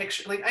knows the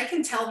picture. Like I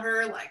can tell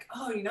her like,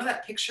 oh, you know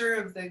that picture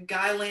of the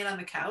guy laying on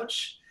the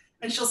couch?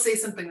 And she'll say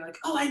something like,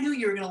 oh, I knew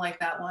you were gonna like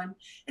that one.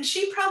 And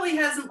she probably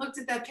hasn't looked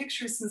at that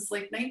picture since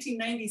like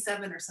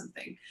 1997 or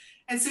something.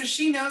 And so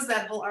she knows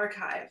that whole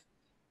archive,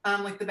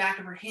 like the back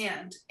of her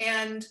hand.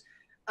 And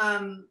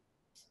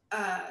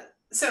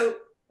so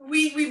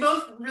we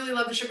both really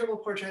love the Sugar Bowl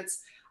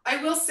portraits.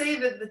 I will say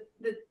that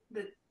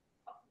the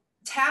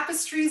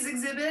tapestries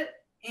exhibit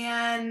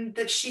and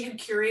that she had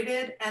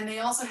curated, and they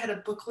also had a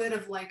booklet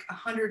of like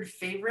 100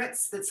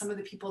 favorites that some of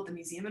the people at the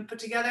museum had put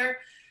together.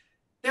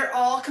 They're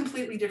all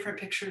completely different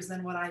pictures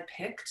than what I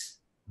picked,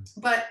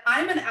 but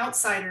I'm an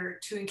outsider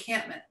to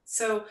Encampment.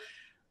 So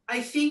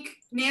I think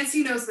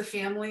Nancy knows the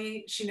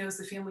family, she knows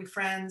the family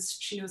friends,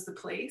 she knows the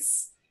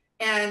place.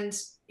 And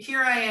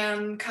here I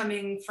am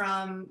coming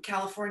from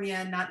California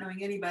and not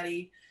knowing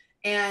anybody.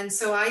 And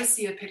so I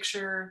see a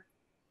picture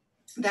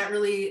that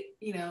really,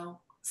 you know,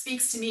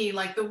 speaks to me,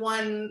 like the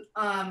one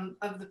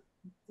of the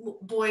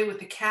boy with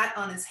the cat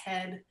on his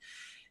head.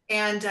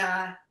 And,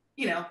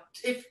 you know,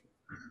 if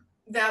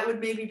that would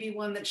maybe be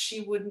one that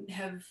she wouldn't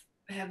have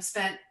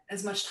spent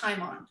as much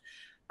time on.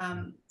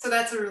 So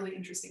that's a really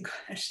interesting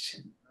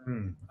question.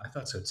 I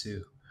thought so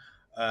too.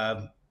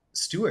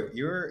 Stuart,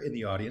 you're in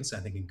the audience. I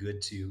think it's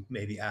good to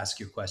maybe ask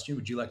your question.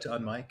 Would you like to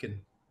unmic and?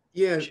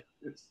 Yeah,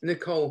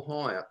 Nicole,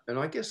 hi. And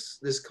I guess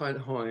this kind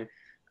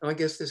of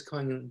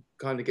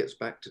gets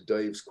back to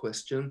Dave's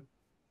question.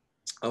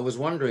 I was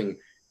wondering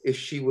if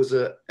she was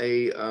a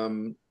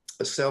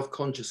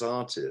self-conscious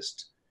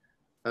artist.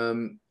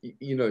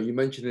 You know, you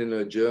mentioned in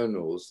her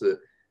journals that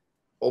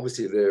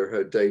obviously they're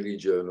her daily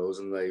journals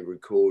and they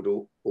record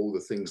all the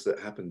things that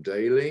happen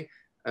daily.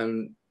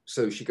 And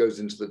so she goes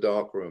into the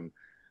darkroom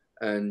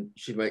and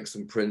she makes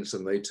some prints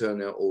and they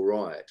turn out all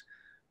right.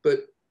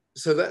 But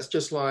so that's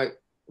just like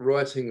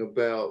writing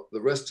about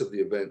the rest of the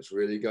events,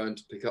 really going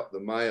to pick up the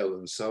mail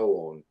and so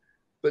on.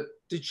 But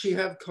did she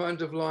have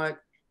kind of like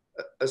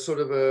a sort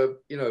of a,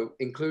 you know,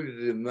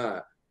 included in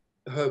that,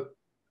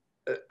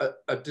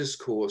 a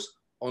discourse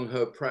on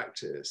her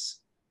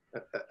practice?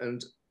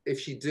 And if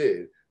she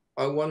did,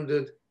 I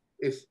wondered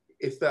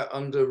if that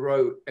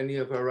underwrote any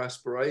of her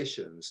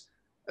aspirations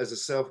as a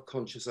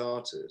self-conscious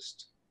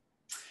artist.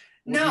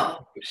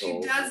 No, she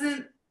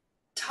doesn't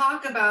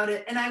talk about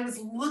it. And I was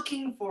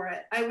looking for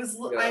it. I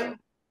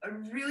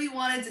really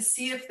wanted to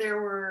see if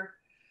there were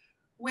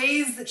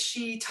ways that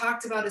she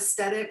talked about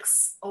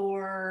aesthetics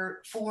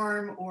or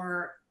form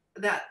or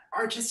that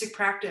artistic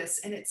practice.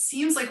 And it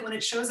seems like when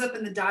it shows up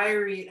in the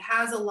diary, it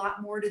has a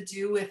lot more to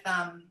do with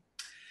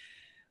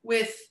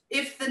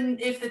if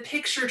the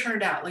picture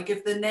turned out, like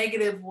if the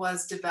negative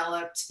was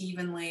developed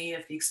evenly,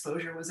 if the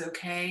exposure was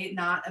okay,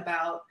 not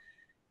about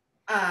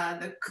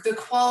the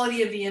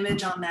quality of the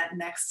image on that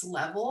next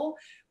level.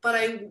 But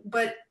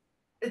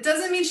it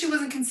doesn't mean she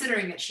wasn't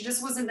considering it. She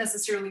just wasn't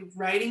necessarily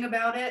writing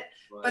about it.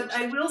 Right. But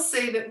I will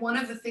say that one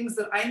of the things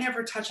that I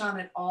never touch on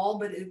at all,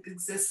 but it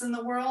exists in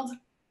the world,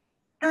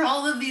 are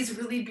all of these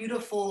really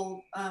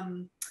beautiful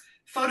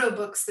photo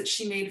books that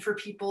she made for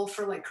people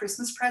for like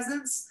Christmas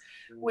presents,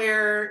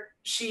 where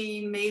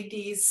she made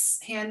these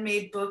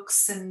handmade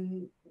books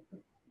and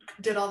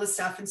did all this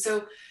stuff. And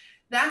so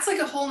that's like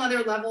a whole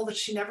nother level that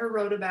she never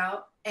wrote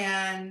about,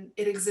 and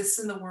it exists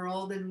in the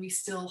world, and we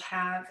still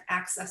have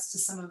access to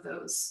some of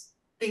those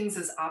things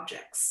as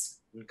objects.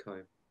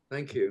 Okay,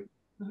 thank you.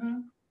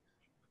 Mm-hmm.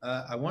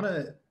 I want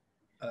to,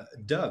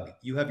 Doug,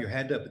 you have your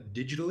hand up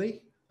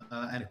digitally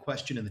and a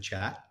question in the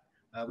chat.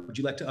 Would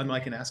you like to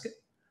unmic and ask it?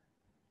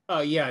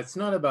 Yeah, it's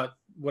not about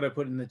what I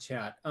put in the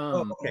chat.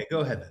 Okay, go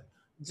ahead then.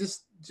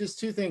 Just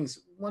two things.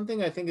 One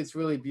thing I think is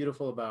really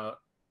beautiful about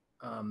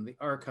the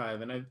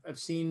archive, and I've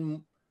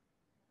seen,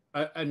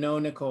 I know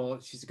Nicole,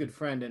 she's a good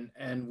friend,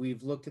 and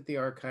we've looked at the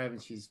archive,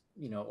 and she's,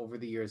 you know, over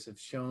the years have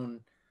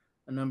shown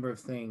a number of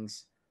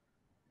things.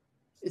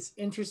 It's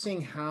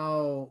interesting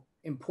how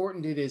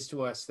important it is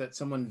to us that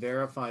someone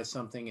verifies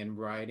something in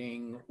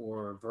writing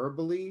or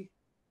verbally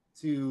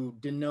to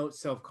denote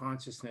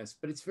self-consciousness,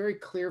 but it's very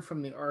clear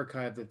from the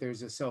archive that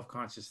there's a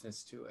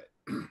self-consciousness to it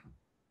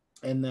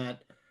and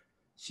that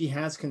she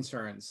has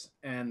concerns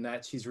and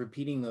that she's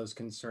repeating those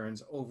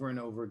concerns over and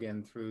over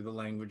again through the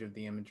language of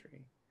the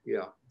imagery.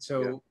 Yeah.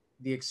 So yeah.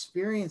 the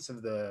experience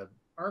of the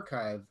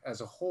archive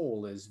as a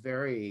whole is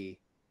very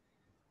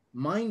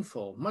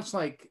mindful, much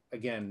like,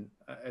 again,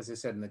 as I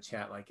said in the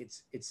chat, like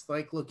it's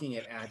like looking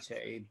at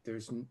Ache.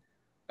 There's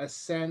a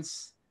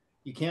sense,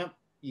 you can't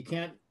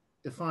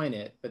define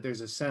it, but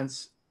there's a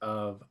sense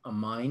of a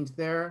mind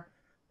there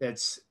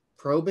that's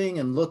probing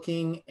and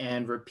looking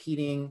and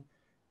repeating,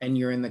 and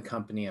you're in the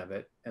company of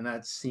it. And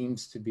that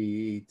seems to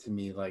be, to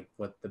me, like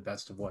what the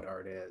best of what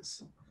art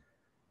is.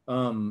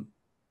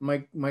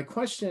 My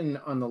question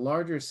on the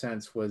larger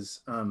sense was,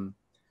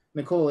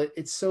 Nicole,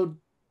 it's so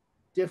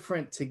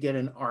different to get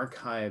an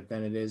archive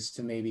than it is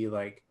to maybe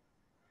like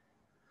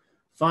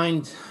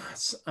find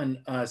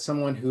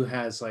someone who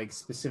has like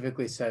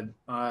specifically said,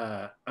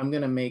 I'm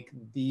gonna make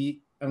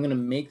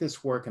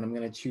this work and I'm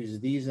gonna choose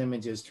these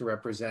images to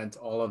represent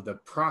all of the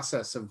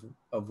process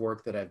of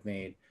work that I've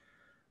made.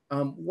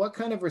 What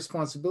kind of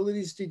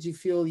responsibilities did you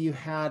feel you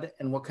had,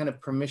 and what kind of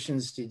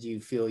permissions did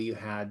you feel you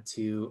had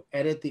to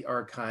edit the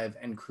archive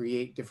and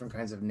create different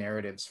kinds of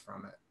narratives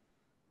from it?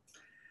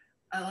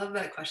 I love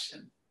that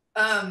question.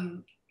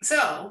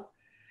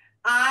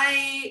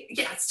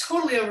 It's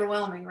totally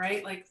overwhelming,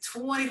 right? Like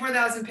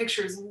 24,000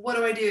 pictures, what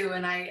do I do?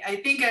 And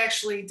I think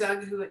actually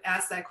Doug, who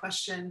asked that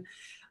question,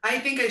 I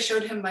think I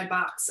showed him my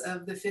box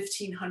of the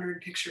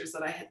 1,500 pictures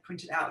that I had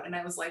printed out. And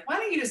I was like, why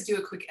don't you just do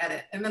a quick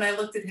edit? And then I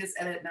looked at his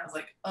edit and I was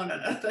like, oh, no,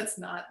 that's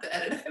not the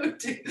edit I would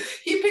do.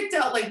 He picked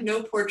out like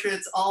no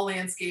portraits, all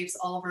landscapes,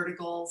 all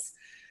verticals.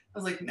 I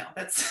was like, no,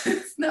 that's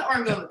not where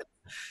I'm going with it.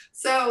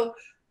 So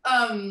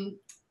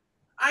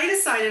I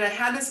decided, I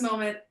had this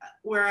moment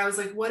where I was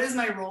like, what is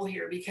my role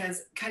here?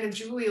 Because kind of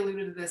Julie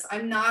alluded to this,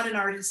 I'm not an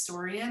art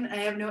historian. I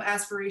have no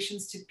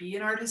aspirations to be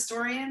an art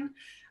historian.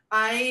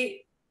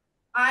 I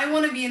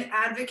want to be an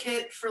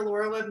advocate for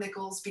Lora Webb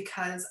Nichols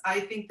because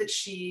I think that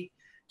she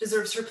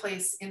deserves her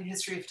place in the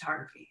history of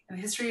photography and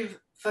the history of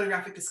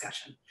photographic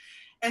discussion.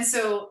 And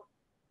so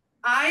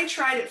I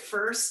tried at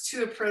first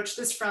to approach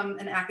this from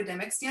an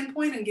academic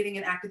standpoint and getting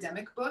an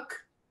academic book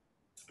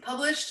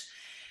published.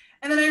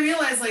 And then I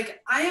realized, like,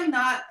 I am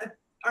not an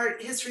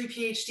art history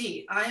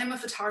PhD. I am a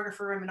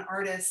photographer, I'm an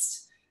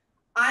artist.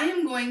 I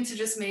am going to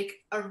just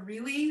make a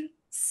really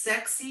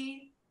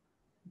sexy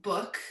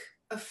book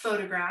of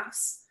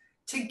photographs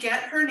to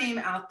get her name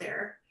out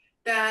there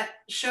that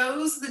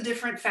shows the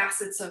different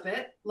facets of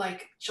it,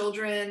 like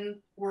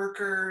children,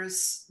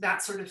 workers,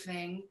 that sort of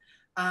thing,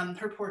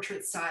 her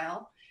portrait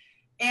style,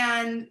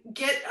 and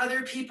get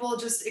other people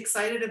just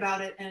excited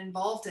about it and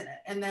involved in it.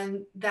 And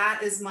then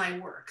that is my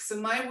work. So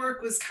my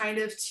work was kind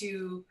of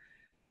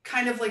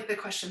like the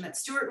question that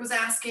Stuart was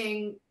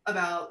asking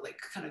about, like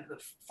kind of the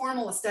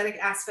formal aesthetic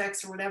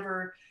aspects or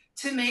whatever,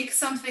 to make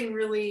something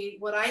really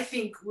what I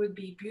think would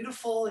be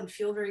beautiful and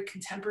feel very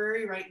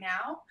contemporary right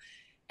now.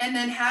 And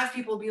then have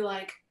people be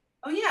like,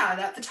 oh yeah,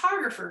 that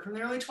photographer from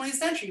the early 20th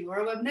century,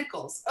 Lora Webb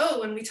Nichols. Oh,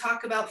 when we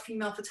talk about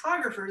female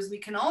photographers, we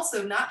can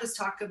also not just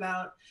talk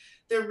about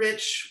the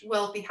rich,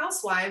 wealthy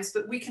housewives,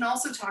 but we can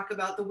also talk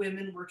about the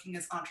women working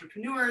as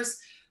entrepreneurs,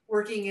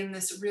 working in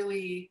this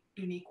really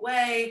unique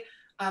way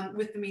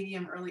with the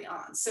medium early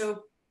on.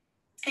 So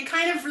it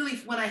kind of really,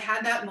 when I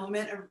had that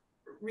moment of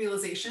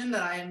realization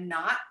that I am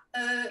not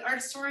an art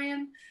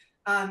historian,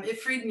 it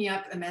freed me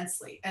up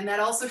immensely. And that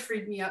also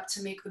freed me up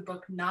to make the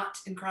book not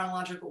in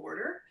chronological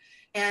order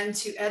and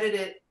to edit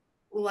it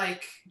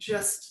like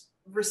just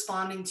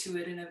responding to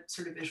it in a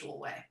sort of visual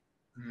way.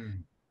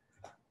 Mm.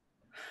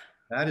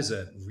 That is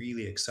a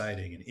really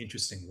exciting and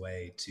interesting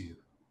way to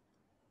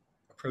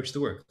approach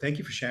the work. Thank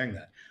you for sharing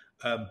that.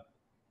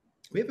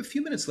 We have a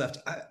few minutes left.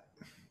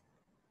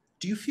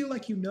 Do you feel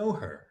like you know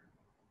her?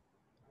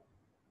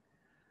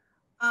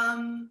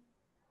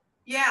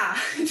 Yeah,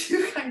 I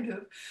do kind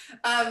of.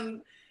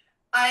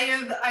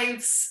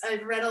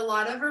 I've read a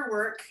lot of her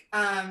work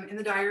in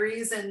the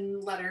diaries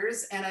and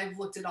letters, and I've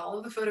looked at all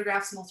of the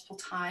photographs multiple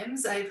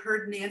times. I've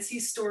heard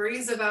Nancy's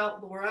stories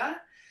about Lora.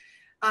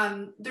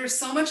 There's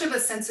so much of a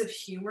sense of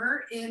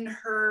humor in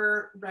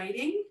her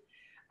writing,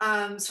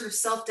 sort of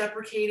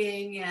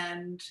self-deprecating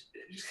and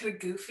just kind of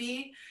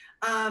goofy.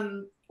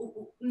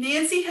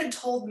 Nancy had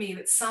told me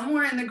that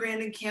somewhere in the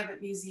Grand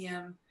Encampment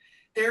Museum,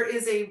 there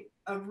is a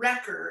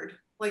record,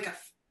 like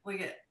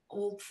an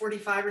old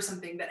 45 or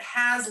something, that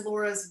has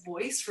Lora's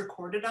voice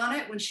recorded on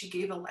it when she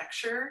gave a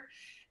lecture.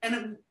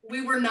 And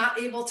we were not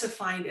able to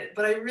find it,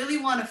 but I really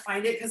want to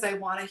find it because I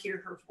want to hear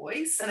her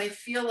voice. And I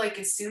feel like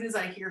as soon as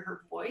I hear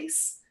her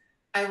voice,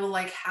 I will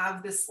like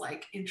have this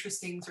like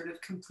interesting sort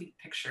of complete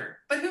picture.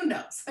 But who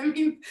knows? I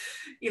mean,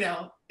 you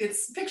know,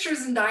 it's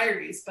pictures and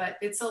diaries, but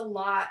it's a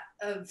lot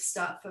of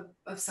stuff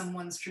of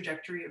someone's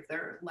trajectory of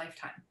their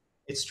lifetime.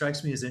 It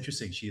strikes me as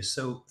interesting. She is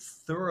so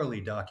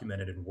thoroughly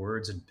documented in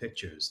words and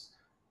pictures,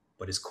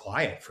 but is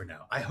quiet for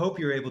now. I hope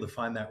you're able to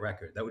find that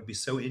record. That would be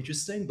so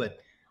interesting, but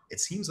it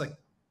seems like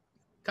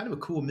kind of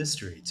a cool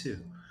mystery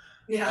too.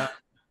 Yeah.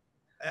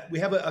 We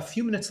have a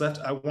few minutes left.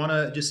 I want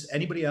to just,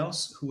 anybody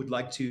else who would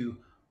like to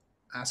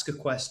ask a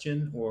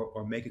question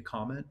or make a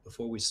comment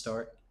before we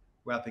start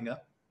wrapping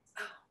up?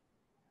 Oh.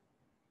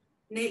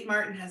 Nate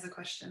Martin has a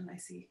question, I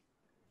see.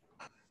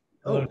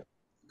 Oh,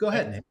 go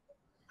ahead, Nate.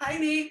 Hi,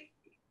 Nate.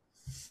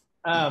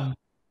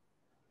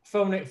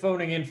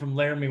 Phoning in from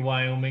Laramie,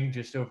 Wyoming,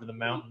 just over the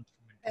mountains.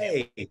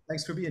 Hey,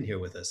 thanks for being here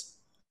with us.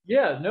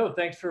 Yeah, no,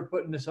 thanks for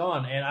putting this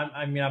on. And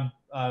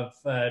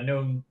I've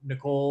known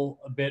Nicole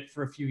a bit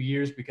for a few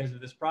years because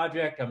of this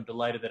project. I'm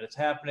delighted that it's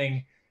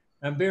happening.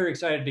 I'm very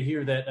excited to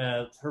hear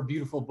that her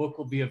beautiful book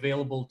will be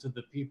available to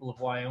the people of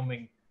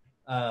Wyoming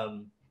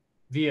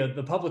via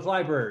the public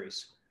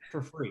libraries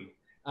for free.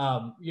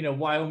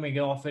 Wyoming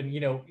often,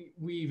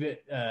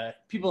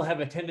 people have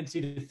a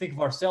tendency to think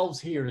of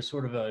ourselves here as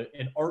sort of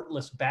an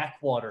artless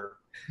backwater.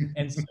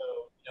 And so,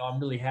 I'm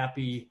really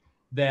happy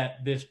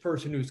that this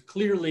person who's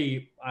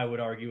clearly, I would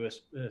argue,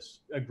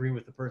 agree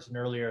with the person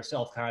earlier, a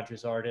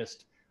self-conscious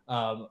artist,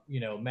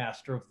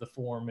 master of the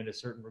form in a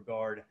certain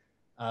regard,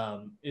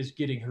 is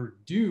getting her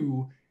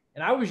due.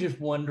 And I was just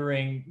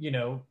wondering,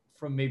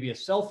 from maybe a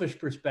selfish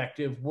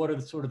perspective, what are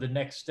the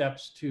next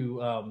steps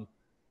to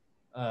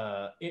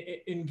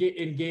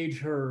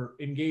engage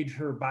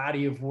her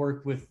body of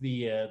work with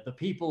the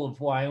people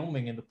of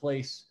Wyoming and the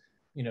place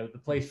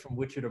from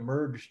which it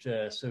emerged,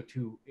 so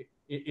to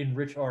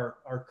enrich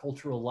our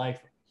cultural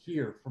life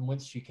here from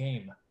whence she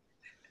came?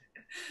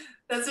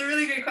 That's a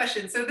really great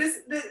question. So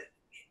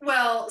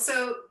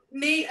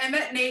Nate, I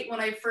met Nate when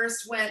I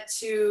first went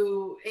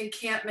to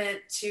Encampment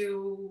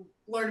to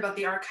learn about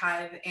the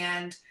archive,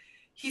 and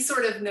he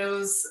sort of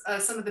knows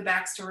some of the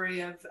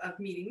backstory of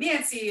meeting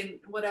Nancy and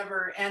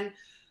whatever. And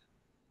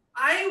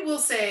I will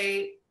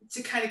say,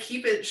 to kind of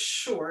keep it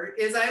short,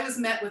 is I was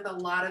met with a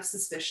lot of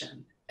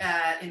suspicion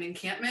in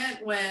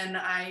Encampment when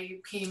I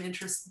became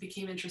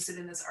interested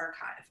in this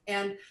archive.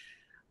 And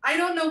I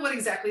don't know what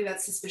exactly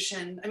that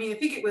suspicion, I mean, I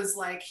think it was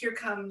like,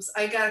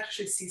 I got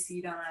actually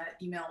CC'd on an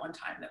email one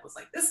time that was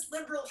like, this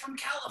liberal from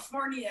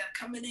California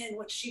coming in,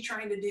 what's she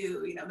trying to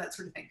do? That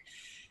sort of thing.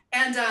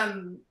 And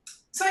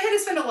so I had to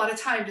spend a lot of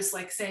time just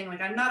like saying,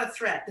 like, I'm not a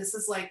threat. This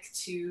is like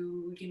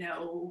to,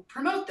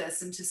 promote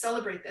this and to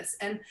celebrate this.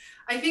 And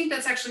I think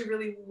that's actually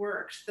really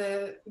worked.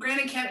 The Grand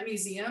Encampment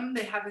Museum,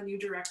 they have a new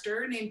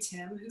director named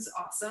Tim, who's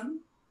awesome.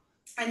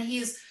 And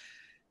he's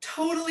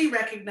totally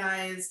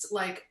recognized,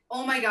 like,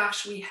 oh my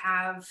gosh, we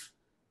have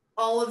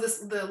all of this,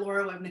 the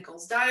Lora Webb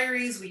Nichols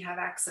diaries. We have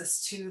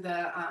access to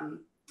the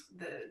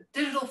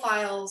digital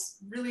files,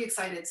 really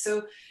excited.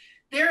 So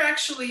they're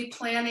actually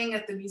planning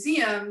at the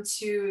museum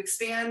to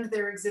expand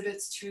their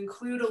exhibits to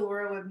include a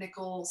Lora Webb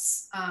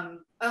Nichols,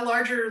 a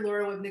larger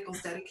Lora Webb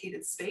Nichols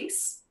dedicated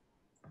space.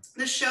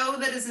 The show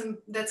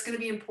that's going to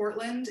be in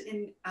Portland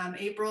in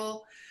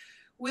April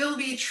will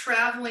be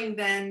traveling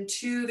then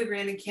to the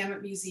Grand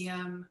Encampment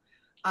Museum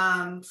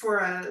for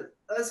a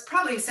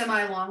probably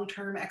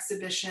semi-long-term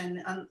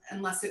exhibition,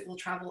 unless it will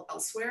travel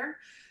elsewhere.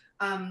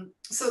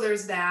 So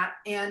there's that.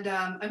 And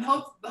I'm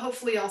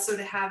hopefully also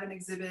to have an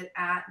exhibit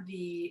at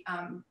the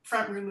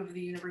front room of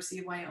the University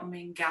of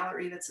Wyoming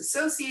gallery that's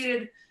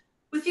associated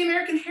with the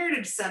American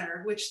Heritage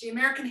Center, which the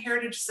American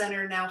Heritage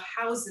Center now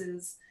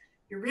houses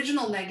the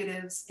original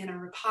negatives in a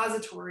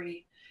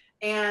repository,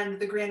 and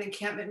the Grand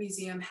Encampment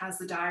Museum has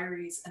the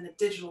diaries and the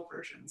digital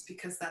versions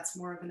because that's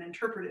more of an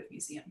interpretive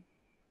museum.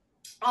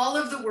 All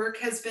of the work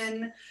has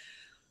been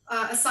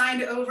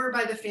assigned over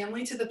by the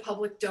family to the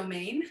public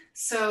domain.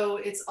 So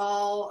it's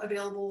all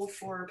available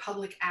for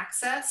public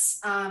access.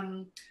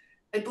 I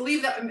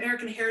believe that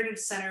American Heritage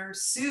Center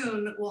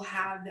soon will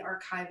have the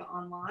archive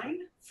online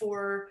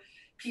for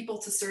people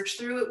to search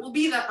through. It will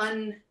be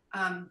the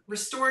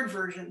restored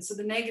version. So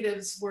the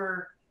negatives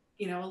were,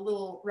 a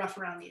little rough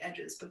around the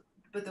edges,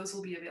 but those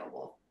will be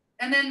available.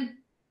 And then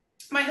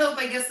my hope,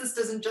 I guess this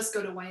doesn't just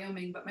go to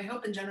Wyoming, but my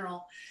hope in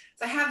general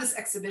is I have this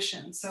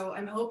exhibition. So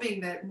I'm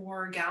hoping that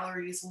more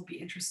galleries will be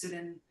interested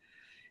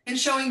in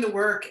showing the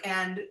work,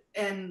 and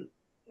the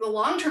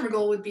long-term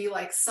goal would be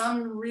like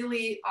some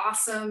really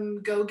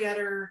awesome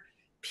go-getter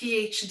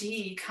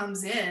PhD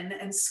comes in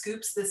and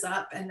scoops this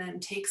up and then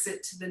takes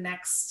it to the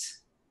next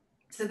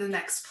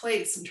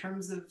place in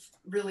terms of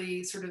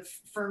really sort of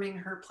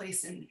firming her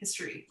place in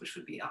history, which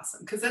would be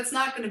awesome. Because that's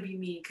not going to be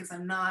me, because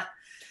I'm not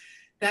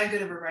that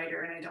good of a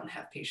writer and I don't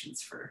have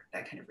patience for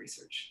that kind of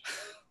research.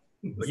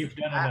 But you've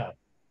done enough.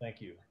 Thank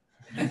you.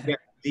 Yeah,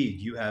 indeed,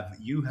 you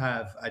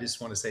have. I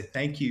just want to say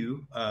thank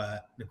you,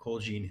 Nicole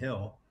Jean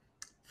Hill,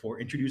 for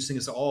introducing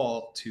us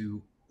all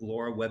to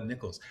Lora Webb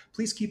Nichols.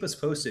 Please keep us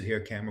posted here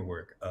at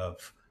Camerawork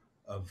of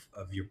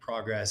your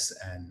progress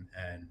and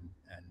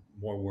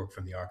more work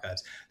from the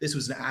archives. This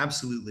was an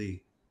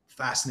absolutely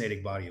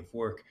fascinating body of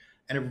work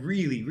and a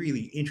really,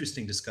 really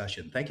interesting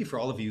discussion. Thank you for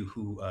all of you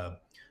who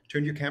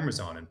turned your cameras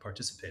on and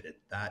participated.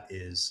 That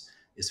is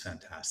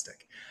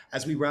fantastic.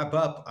 As we wrap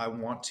up, I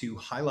want to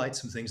highlight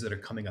some things that are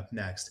coming up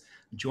next.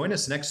 Join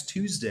us next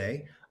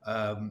Tuesday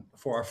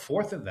For our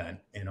fourth event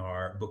in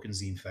our book and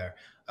zine fair,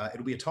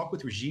 it'll be a talk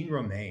with Regine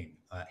Romain,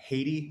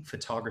 Haiti,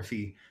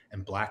 Photography,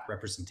 and Black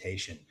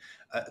Representation.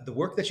 The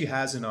work that she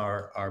has in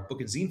our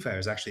book and zine fair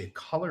is actually a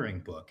coloring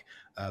book,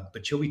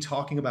 but she'll be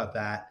talking about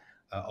that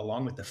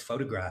along with the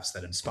photographs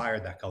that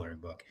inspired that coloring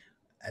book.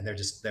 And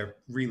they're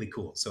really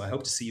cool. So I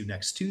hope to see you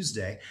next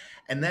Tuesday.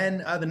 And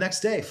then the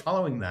next day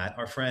following that,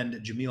 our friend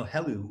Jamil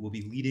Helu will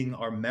be leading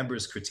our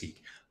members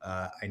critique.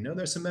 I know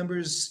there's some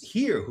members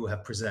here who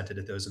have presented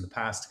at those in the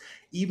past.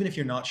 Even if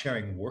you're not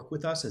sharing work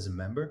with us as a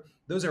member,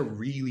 those are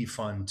really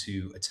fun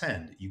to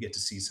attend. You get to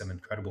see some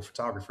incredible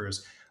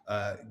photographers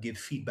give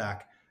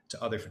feedback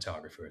to other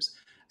photographers.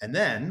 And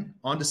then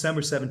on December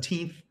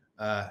 17th,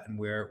 and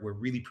we're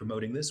really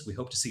promoting this. We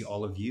hope to see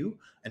all of you,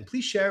 and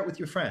please share it with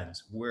your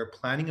friends. We're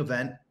planning an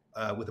event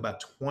with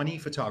about 20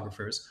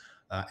 photographers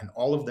and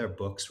all of their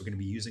books. We're going to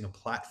be using a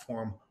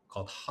platform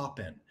called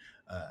Hopin.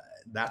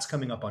 That's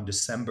coming up on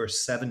December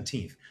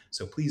 17th.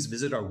 So please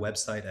visit our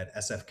website at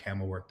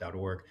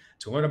sfcamerawork.org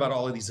to learn about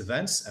all of these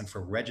events and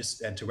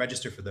to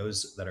register for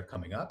those that are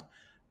coming up.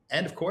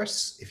 And of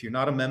course, if you're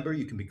not a member,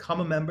 you can become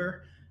a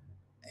member.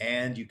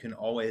 And you can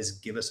always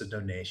give us a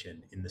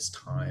donation in this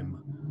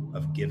time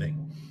of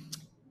giving.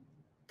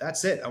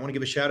 That's it. I want to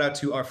give a shout out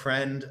to our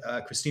friend,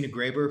 Christina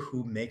Graber,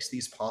 who makes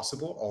these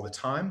possible all the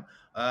time.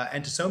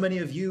 And to so many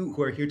of you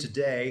who are here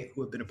today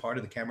who have been a part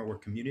of the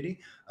Camerawork community.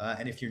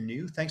 And if you're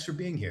new, thanks for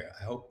being here.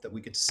 I hope that we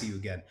get to see you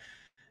again.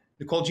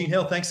 Nicole Jean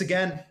Hill, thanks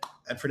again.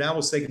 And for now,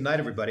 we'll say goodnight,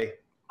 everybody.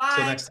 Bye.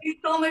 Thanks to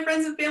all my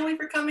friends and family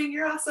for coming.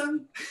 You're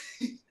awesome.